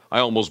 Another, "I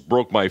almost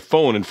broke my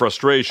phone in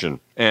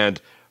frustration."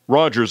 And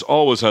Rogers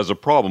always has a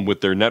problem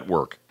with their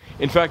network.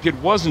 In fact, it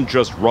wasn't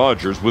just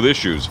Rogers with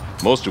issues,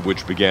 most of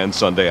which began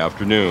Sunday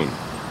afternoon.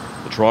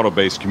 The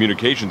Toronto-based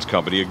communications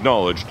company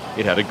acknowledged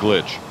it had a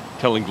glitch,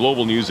 telling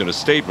Global News in a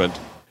statement,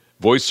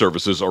 "Voice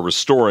services are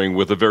restoring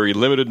with a very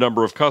limited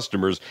number of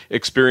customers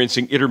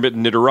experiencing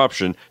intermittent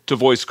interruption to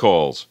voice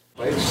calls."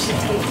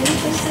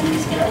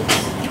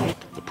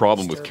 The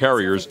problem with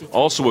carriers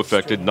also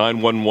affected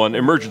 911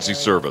 emergency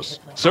service.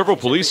 Several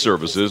police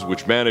services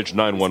which manage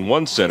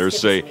 911 centers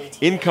say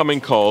incoming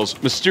calls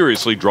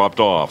mysteriously dropped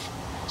off.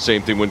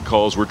 Same thing when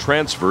calls were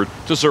transferred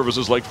to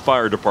services like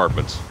fire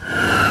departments.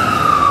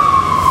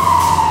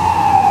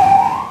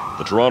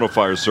 The Toronto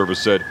Fire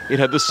Service said it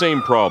had the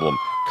same problem,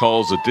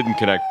 calls that didn't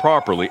connect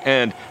properly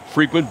and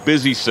frequent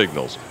busy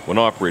signals when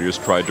operators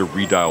tried to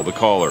redial the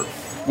caller.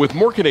 With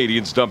more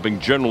Canadians dumping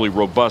generally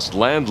robust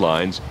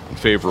landlines in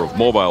favor of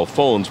mobile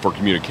phones for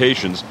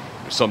communications,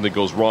 if something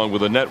goes wrong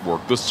with a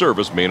network, the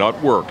service may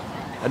not work.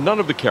 And none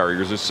of the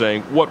carriers is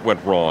saying what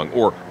went wrong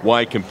or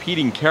why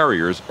competing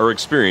carriers are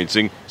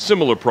experiencing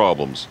similar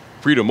problems.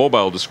 Freedom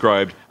Mobile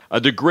described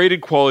a degraded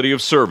quality of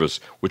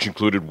service, which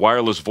included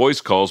wireless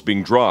voice calls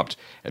being dropped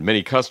and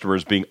many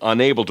customers being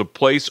unable to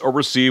place or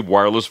receive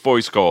wireless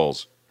voice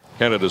calls.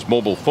 Canada's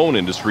mobile phone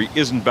industry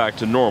isn't back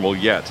to normal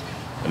yet.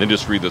 An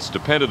industry that's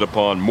depended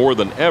upon more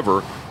than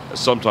ever as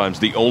sometimes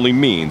the only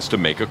means to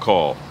make a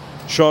call.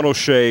 Sean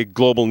O'Shea,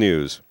 Global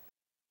News.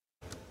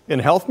 In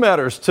Health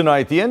Matters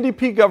tonight, the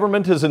NDP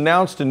government has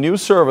announced a new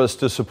service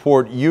to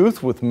support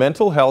youth with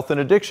mental health and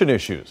addiction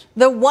issues.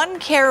 The One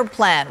Care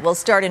plan will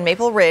start in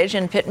Maple Ridge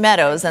and Pitt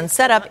Meadows and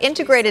set up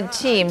integrated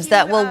teams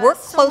that will work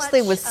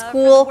closely with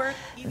school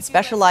and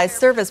specialized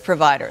service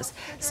providers.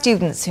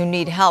 Students who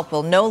need help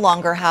will no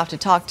longer have to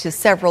talk to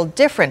several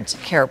different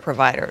care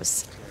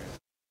providers.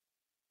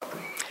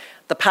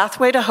 The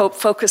Pathway to Hope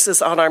focuses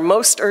on our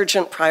most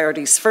urgent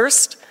priorities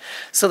first,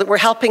 so that we're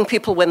helping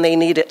people when they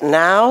need it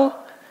now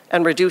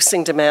and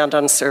reducing demand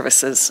on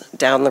services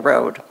down the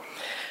road.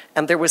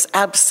 And there was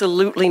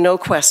absolutely no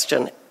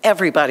question,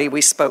 everybody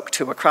we spoke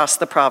to across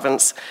the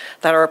province,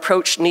 that our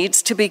approach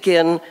needs to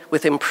begin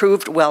with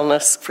improved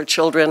wellness for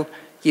children,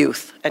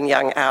 youth, and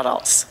young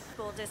adults.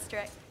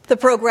 The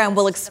program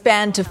will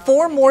expand to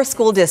 4 more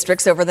school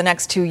districts over the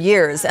next 2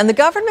 years, and the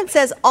government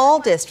says all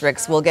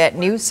districts will get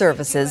new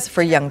services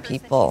for young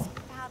people.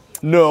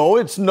 No,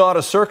 it's not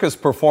a circus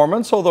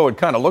performance, although it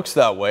kind of looks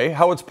that way.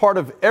 How it's part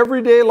of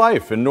everyday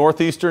life in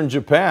northeastern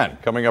Japan,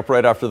 coming up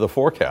right after the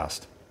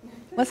forecast.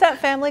 What's that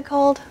family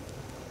called?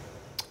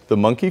 The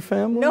monkey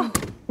family? No.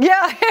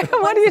 Yeah.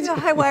 What are you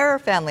talking? High wire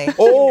family.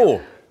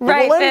 Oh, the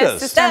right, Walendas. the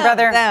sister and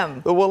brother.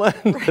 Them. The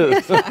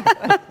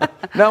Walendas.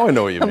 Now I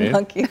know what you mean.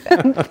 Monkey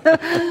family.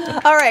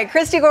 All right,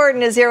 Christy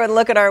Gordon is here with a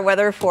look at our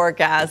weather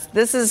forecast.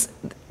 This is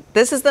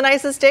the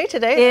nicest day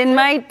today. It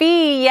might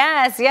be,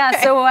 yes.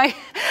 Okay. So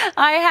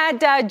I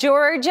had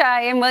George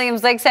in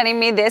Williams Lake sending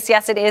me this.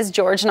 Yes, it is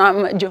George,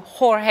 not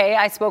Jorge.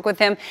 I spoke with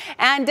him.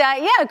 And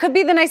it could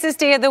be the nicest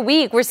day of the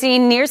week. We're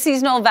seeing near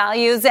seasonal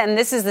values, and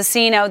this is the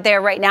scene out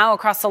there right now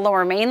across the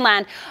lower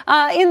mainland.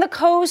 In the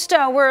coast,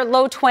 we're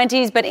low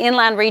 20s, but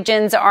inland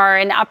regions are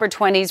in upper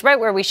 20s, right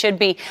where we should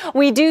be.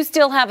 We do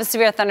still have a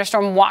severe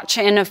thunderstorm watch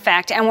in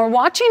effect, and we're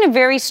watching a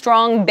very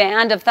strong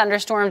band of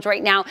thunderstorms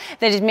right now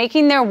that is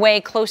making their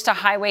way close to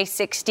Highway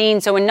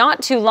 16. So in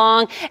not too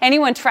long,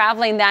 anyone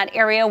traveling that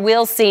area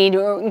will see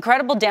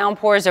incredible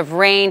downpours of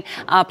rain,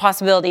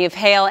 possibility of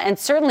hail, and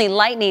certainly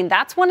lightning.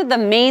 That's one of the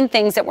main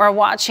things that we're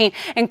watching.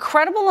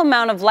 Incredible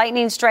amount of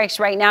lightning strikes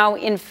right now.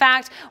 In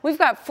fact, we've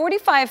got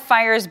 45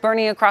 fires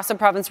burning across the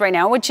province right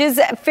now, which is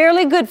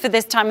fairly good for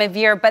this time of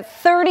year, but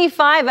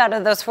 35 out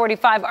of those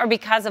 45 are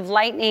because of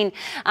lightning,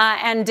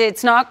 and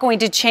it's not going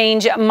to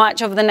change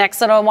much over the next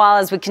little while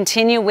as we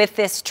continue with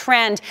this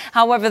trend.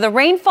 However, the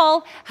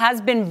rainfall has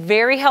been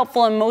very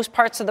helpful in most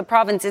parts of the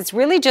province. It's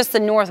really just the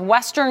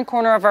northwestern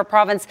corner of our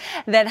province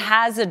that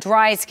has the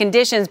driest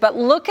conditions. But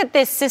look at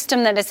this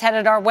system that is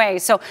headed our way.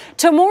 So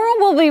tomorrow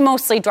will be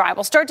mostly dry.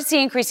 We'll start to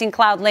see increasing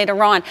cloud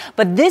later on.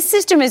 But this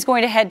system is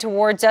going to head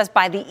towards us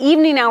by the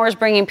evening hours,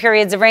 bringing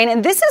periods of rain.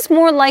 And this is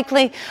more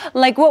likely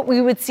like what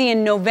we would see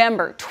in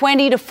November,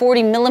 20 to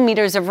 40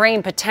 millimeters of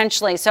rain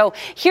potentially. So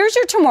here's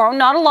your tomorrow.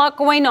 Not a lot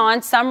going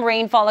on. Some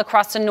rainfall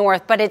across the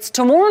north. But it's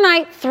tomorrow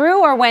night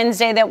through our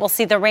Wednesday that we'll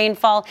see the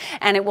rainfall,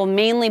 and it will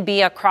mainly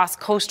be across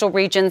coastal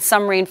regions,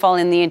 some rainfall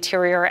in the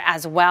interior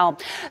as well.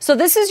 So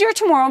this is your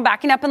tomorrow.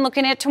 Backing up and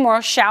looking at tomorrow,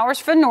 showers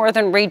for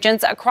northern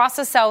regions. Across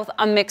the south,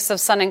 a mix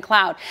of sun and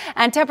cloud.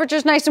 And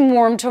temperatures nice and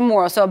warm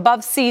tomorrow, so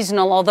above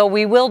seasonal, although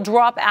we will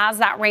drop as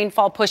that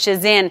rainfall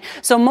pushes in.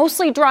 So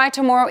mostly dry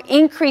tomorrow,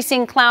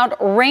 increasing cloud,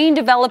 rain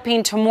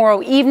developing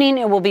tomorrow evening.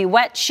 It will be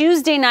wet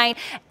Tuesday night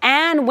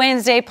and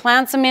Wednesday.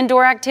 Plan some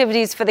indoor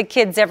activities for the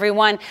kids,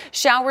 everyone.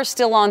 Showers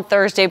still on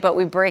Thursday, but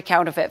we break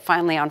out of it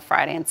finally on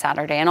Friday and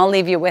Saturday. And I'll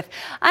leave you with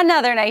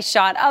another nice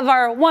shot of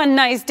our one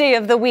nice day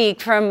of the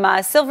week from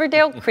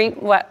Silverdale Creek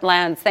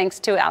Wetlands. Thanks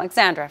to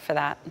Alexandra for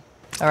that.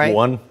 All right.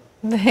 One.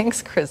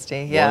 Thanks,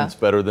 Christy. Yeah. One's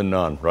better than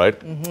none, right?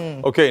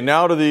 Mm-hmm. Okay,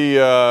 now to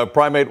the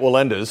primate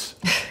Walendas,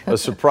 a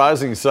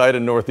surprising sight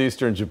in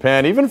northeastern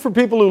Japan, even for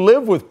people who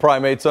live with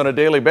primates on a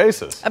daily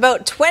basis.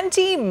 About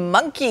 20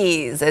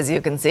 monkeys, as you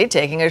can see,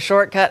 taking a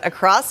shortcut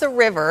across a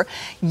river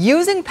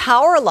using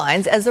power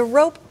lines as a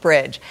rope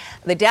bridge.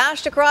 They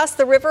dashed across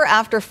the river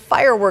after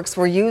fireworks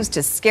were used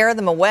to scare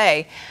them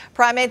away.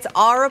 Primates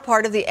are a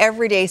part of the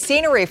everyday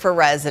scenery for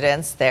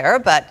residents there,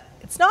 but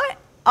it's not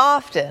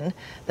often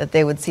that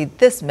they would see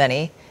this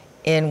many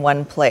in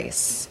one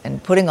place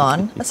and putting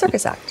on a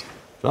circus act.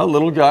 That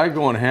little guy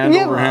going hand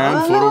over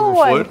hand, foot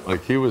over foot,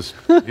 like he was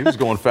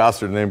going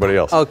faster than anybody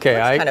else. Okay,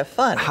 that's kind of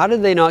fun. How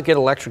did they not get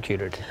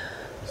electrocuted?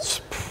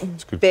 It's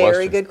a good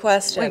Very good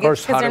question.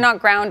 Because they're not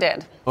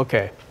grounded.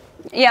 Okay.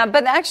 Yeah,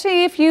 but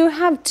actually, if you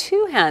have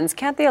two hands,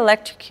 can't the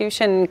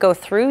electrocution go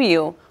through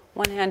you?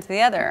 One hand to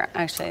the other,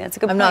 actually. That's a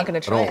good point. I'm not going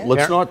to try it.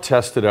 Let's not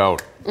test it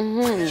out.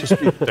 Mm-hmm. Just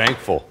be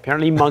thankful.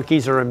 Apparently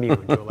monkeys are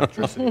immune to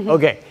electricity.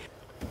 Okay.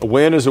 A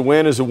win is a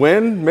win is a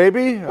win,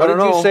 maybe? What did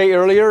you say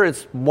earlier?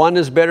 It's one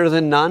is better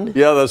than none?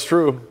 Yeah, that's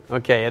true.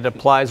 Okay, it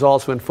applies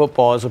also in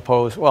football as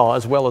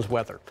well as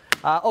weather.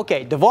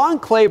 Okay, Devon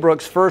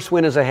Claybrook's first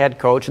win as a head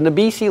coach and the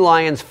BC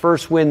Lions'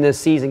 first win this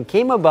season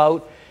came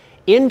about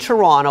in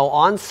Toronto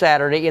on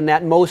Saturday in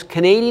that most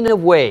Canadian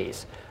of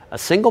ways, a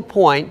single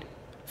point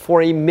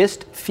for a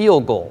missed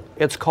field goal.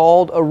 It's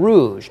called a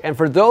rouge. And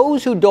for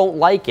those who don't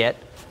like it,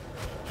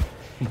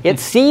 it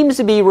seems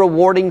to be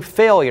rewarding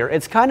failure.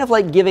 It's kind of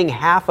like giving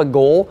half a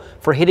goal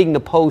for hitting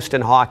the post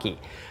in hockey.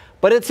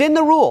 But it's in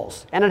the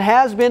rules, and it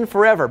has been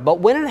forever. But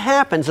when it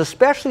happens,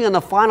 especially on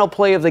the final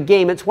play of the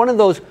game, it's one of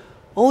those,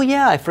 oh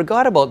yeah, I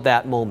forgot about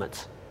that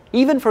moments.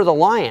 Even for the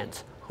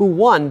Lions, who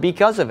won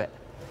because of it.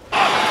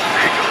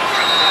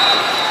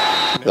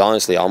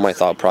 Honestly, all my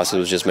thought process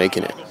was just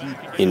making it,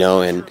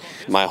 and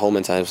my whole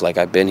mentality was like,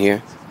 I've been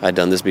here, I've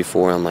done this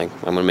before, I'm like,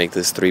 I'm going to make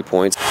this 3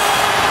 points.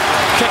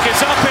 Kick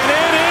is up and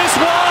it is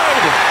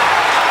wide.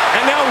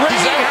 And now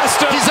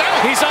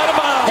Rainey he's out of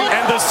bounds.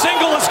 And the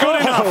single is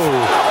good enough.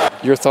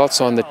 Your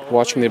thoughts on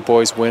watching the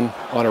boys win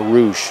on a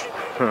rouge?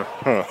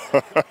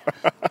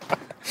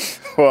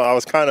 Well, I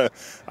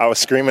was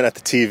screaming at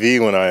the TV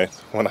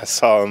when I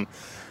saw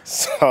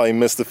he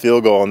missed the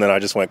field goal, and then I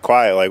just went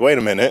quiet, like, wait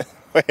a minute.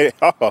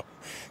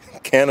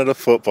 Canada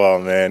football,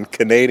 man.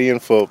 Canadian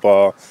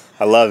football.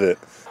 I love it.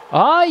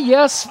 Ah,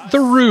 yes, the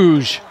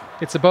Rouge.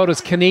 It's about as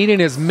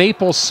Canadian as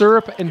maple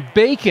syrup and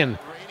bacon.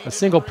 A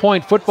single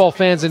point football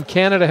fans in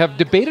Canada have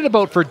debated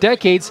about for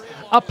decades,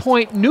 a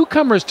point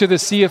newcomers to the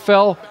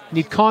CFL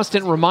need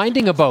constant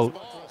reminding about.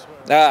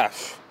 I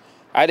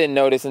didn't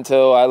notice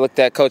until I looked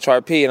at Coach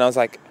RP and I was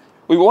like,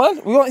 we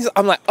won?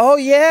 I'm like, oh,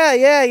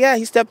 yeah.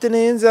 He stepped in the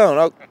end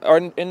zone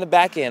or in the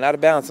back end, out of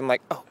bounds. I'm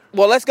like, oh.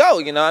 Well, let's go.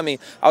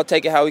 I'll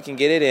take it how we can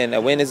get it, and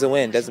a win is a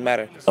win. Doesn't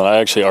matter. I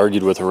actually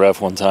argued with a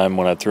ref one time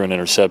when I threw an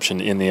interception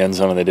in the end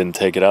zone and they didn't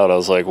take it out. I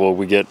was like, well,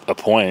 we get a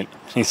point.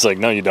 He's like,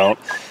 no, you don't.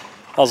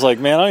 I was like,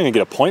 man, I don't even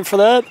get a point for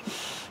that.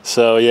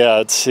 So, yeah,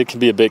 it can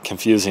be a bit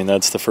confusing.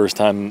 That's the first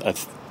time, I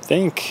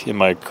think, in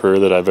my career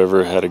that I've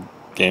ever had a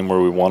game where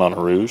we won on a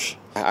rouge.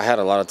 I had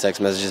a lot of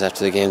text messages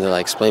after the game to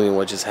explain me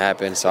what just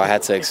happened. So I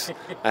had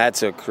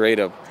to create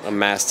a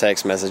mass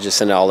text message, just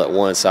send it all at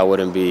once so I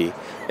wouldn't be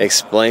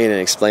explaining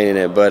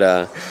it. But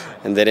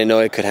and they didn't know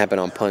it could happen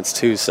on punts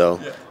too. So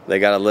they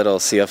got a little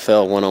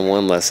CFL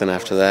one-on-one lesson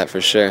after that for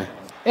sure.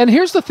 And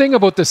here's the thing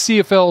about the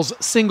CFL's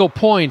single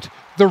point.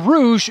 The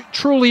Rouge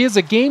truly is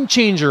a game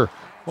changer,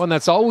 one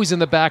that's always in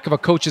the back of a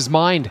coach's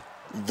mind.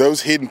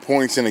 Those hidden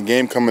points in a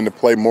game come into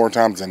play more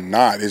times than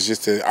not. It's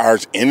just that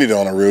ours ended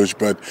on a rouge,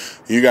 but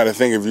you got to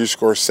think if you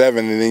score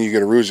 7 and then you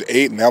get a rouge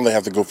 8, now they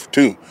have to go for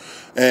 2.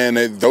 And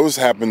those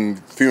happen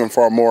few and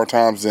far more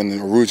times than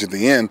a rouge at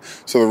the end.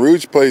 So the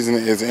rouge plays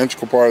is an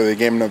integral part of the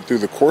game and through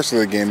the course of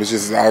the game. It's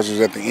just ours was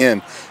at the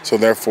end, so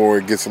therefore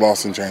it gets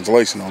lost in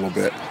translation a little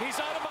bit.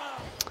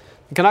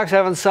 The Canucks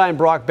haven't signed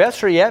Brock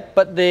Boeser yet,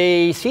 but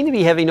they seem to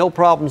be having no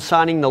problem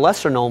signing the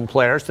lesser-known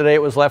players. Today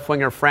it was left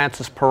winger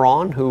Francis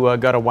Perron, who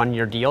got a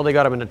one-year deal. They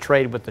got him in a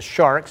trade with the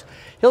Sharks.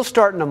 He'll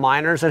start in the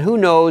minors, and who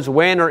knows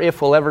when or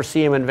if we'll ever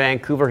see him in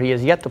Vancouver. He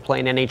has yet to play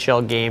an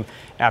NHL game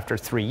after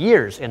 3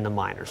 years in the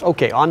minors.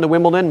 Okay, on to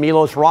Wimbledon,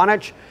 Milos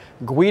Raonic,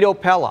 Guido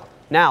Pella.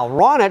 Now,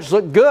 Raonic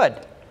looked good,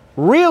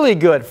 really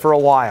good for a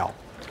while.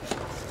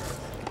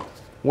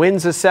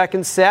 Wins the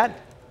second set,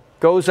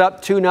 goes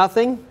up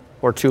 2-0,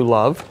 or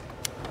 2-love.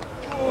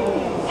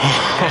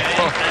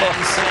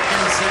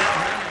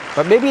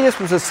 But maybe this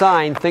was a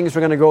sign things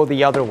were going to go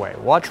the other way.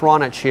 Watch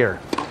Raonic here.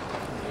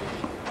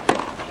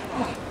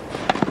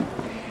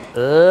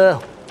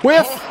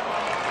 Whiff.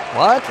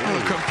 What?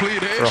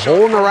 For a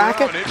hole in the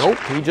racket? Nope,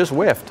 he just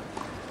whiffed.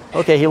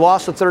 Okay, he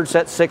lost the third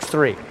set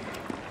 6-3.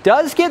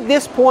 Does get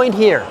this point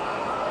here.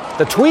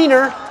 The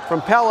tweener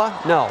from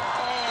Pella, no.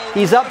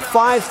 He's up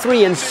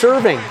 5-3 and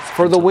serving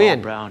for the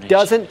win.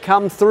 Doesn't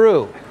come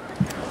through.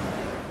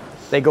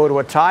 They go to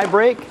a tie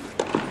break.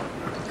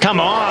 Come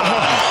on.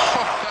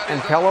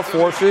 And Pella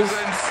forces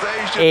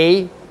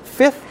a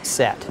fifth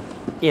set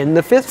in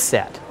the fifth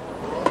set.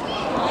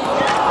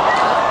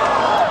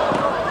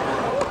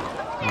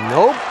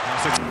 Nope.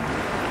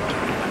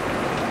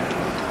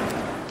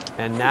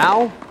 And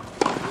now,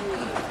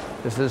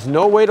 this is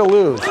no way to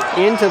lose.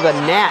 Into the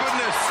net.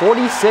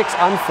 46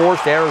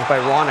 unforced errors by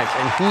Raonic,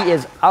 and he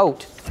is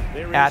out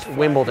at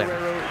Wimbledon.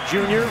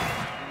 Junior.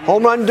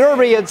 Home Run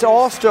Derby, it's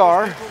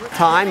all-star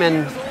time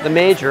in the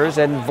majors,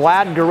 and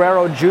Vlad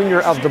Guerrero Jr.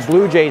 of the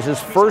Blue Jays, his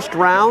first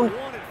round,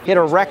 hit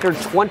a record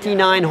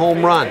 29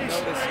 home runs.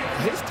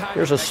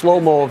 Here's a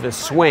slow-mo of his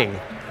swing.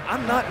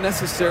 I'm not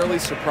necessarily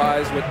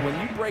surprised with when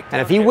you break down.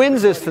 And if he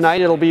wins this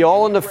tonight, it'll be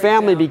all in the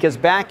family, because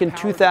back in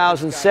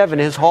 2007,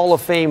 his Hall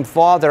of Fame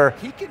father,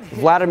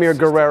 Vladimir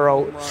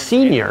Guerrero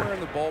Sr.,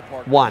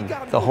 won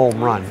the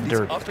Home Run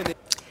Derby.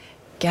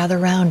 Gather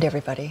round,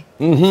 everybody.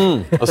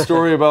 A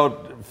story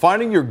about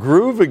finding your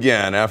groove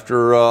again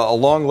after a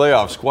long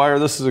layoff. Squire,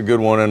 this is a good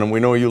one, and we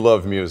know you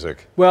love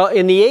music. Well,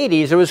 in the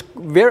 80s, there was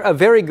a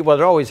very good, well,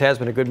 there always has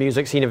been a good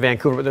music scene in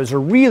Vancouver, but there's a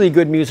really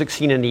good music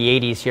scene in the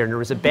 80s here, and there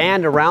was a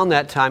band around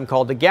that time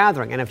called The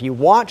Gathering, and if you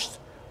watched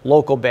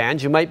local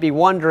bands, you might be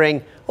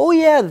wondering, oh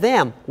yeah,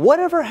 them,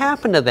 whatever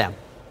happened to them?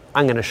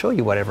 I'm going to show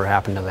you whatever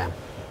happened to them.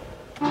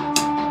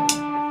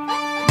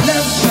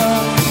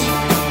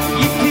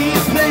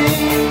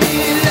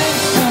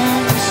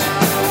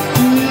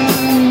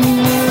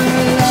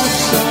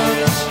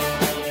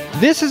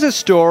 This is a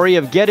story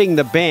of getting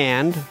the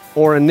band,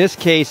 or in this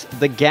case,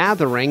 The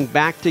Gathering,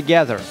 back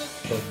together.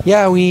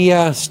 Yeah, we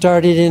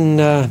started in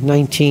about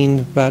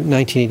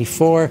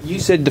 1984. You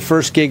said the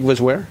first gig was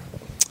where?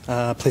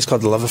 A place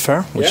called the Love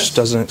Affair, which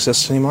doesn't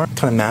exist anymore.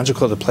 Kind of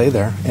magical to play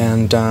there,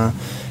 and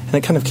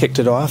it kind of kicked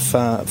it off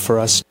for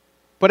us.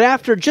 But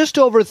after just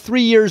over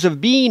 3 years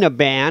of being a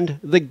band,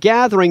 The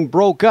Gathering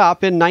broke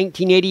up in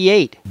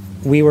 1988.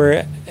 We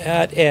were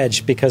at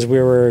edge because we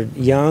were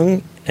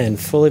young and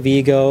full of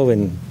ego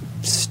and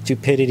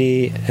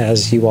stupidity,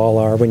 as you all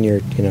are when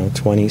you're,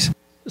 20s.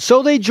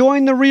 So they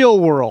joined the real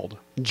world,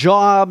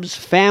 jobs,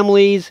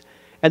 families,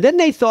 and then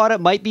they thought it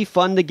might be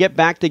fun to get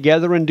back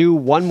together and do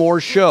one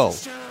more show.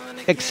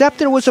 Except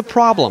there was a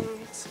problem.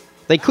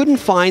 They couldn't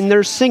find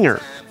their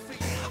singer.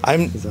 I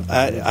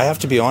have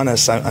to be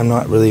honest, I'm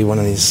not really one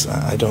of these,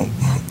 I don't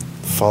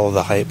follow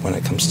the hype when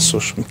it comes to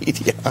social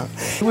media.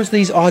 It was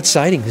these odd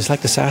sightings. It's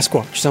like the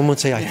Sasquatch. Someone would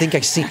say, I think I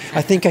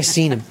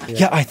seen him.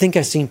 Yeah, I think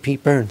I seen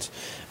Pete Burns.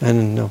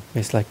 And no,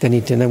 it's like,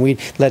 then we'd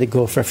let it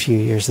go for a few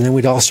years, and then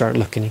we'd all start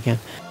looking again.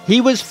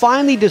 He was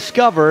finally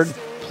discovered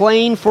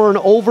playing for an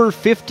over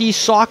 50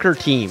 soccer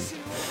team.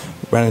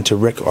 Ran into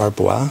Rick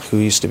Arbois, who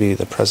used to be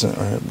the president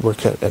or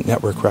work at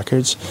Network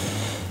Records.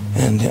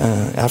 And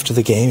after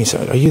the game, he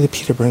said, "Are you the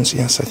Peter Burns?"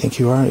 "Yes, I think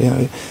you are.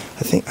 I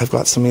think I've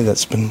got somebody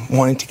that's been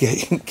wanting to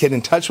get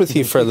in touch with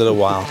you for a little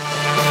while."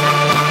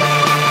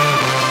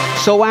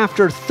 So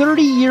after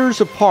 30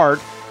 years apart,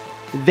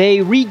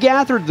 they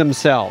regathered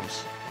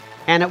themselves,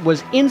 and it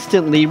was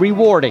instantly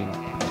rewarding.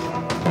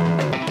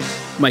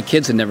 My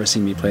kids had never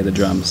seen me play the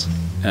drums.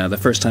 The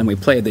first time we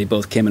played, they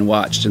both came and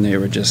watched, and they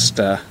were just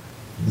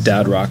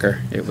dad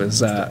rocker. It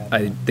was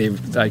I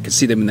could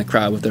see them in the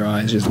crowd with their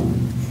eyes just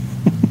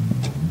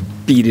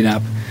beating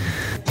up.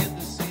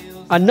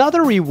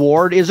 Another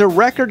reward is a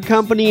record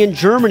company in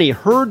Germany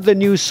heard the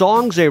new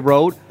songs they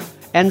wrote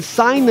and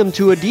signed them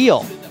to a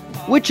deal,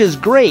 which is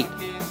great.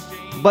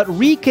 But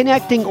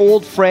reconnecting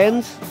old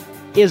friends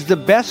is the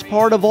best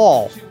part of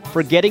all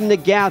for getting The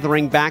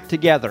Gathering back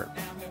together.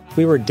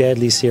 We were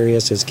deadly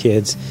serious as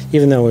kids,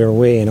 even though we were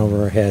way in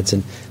over our heads,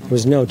 and there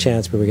was no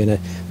chance we were going to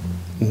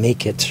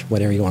make it,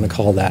 whatever you want to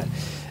call that.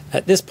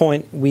 At this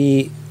point,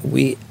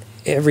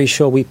 every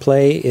show we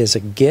play is a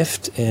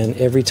gift, and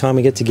every time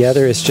we get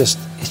together, it's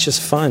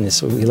just fun.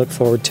 So we look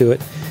forward to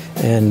it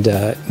and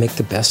make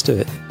the best of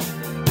it.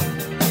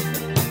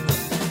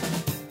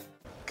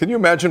 Can you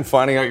imagine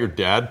finding out your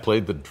dad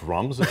played the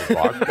drums in a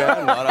rock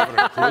band, not having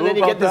a clue and then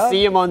you get to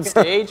see him on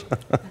stage?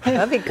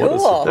 That'd be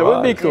cool. That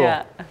would be cool.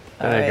 Yeah.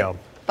 There you go.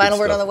 Final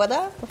word on the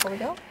weather before we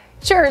go?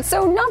 Sure.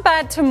 So not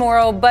bad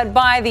tomorrow, but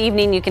by the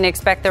evening you can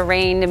expect the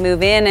rain to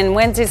move in, and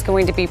Wednesday's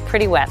going to be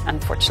pretty wet,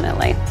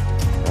 unfortunately.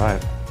 All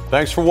right.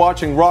 Thanks for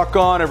watching. Rock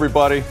on,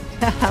 everybody.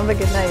 Have a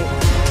good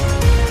night.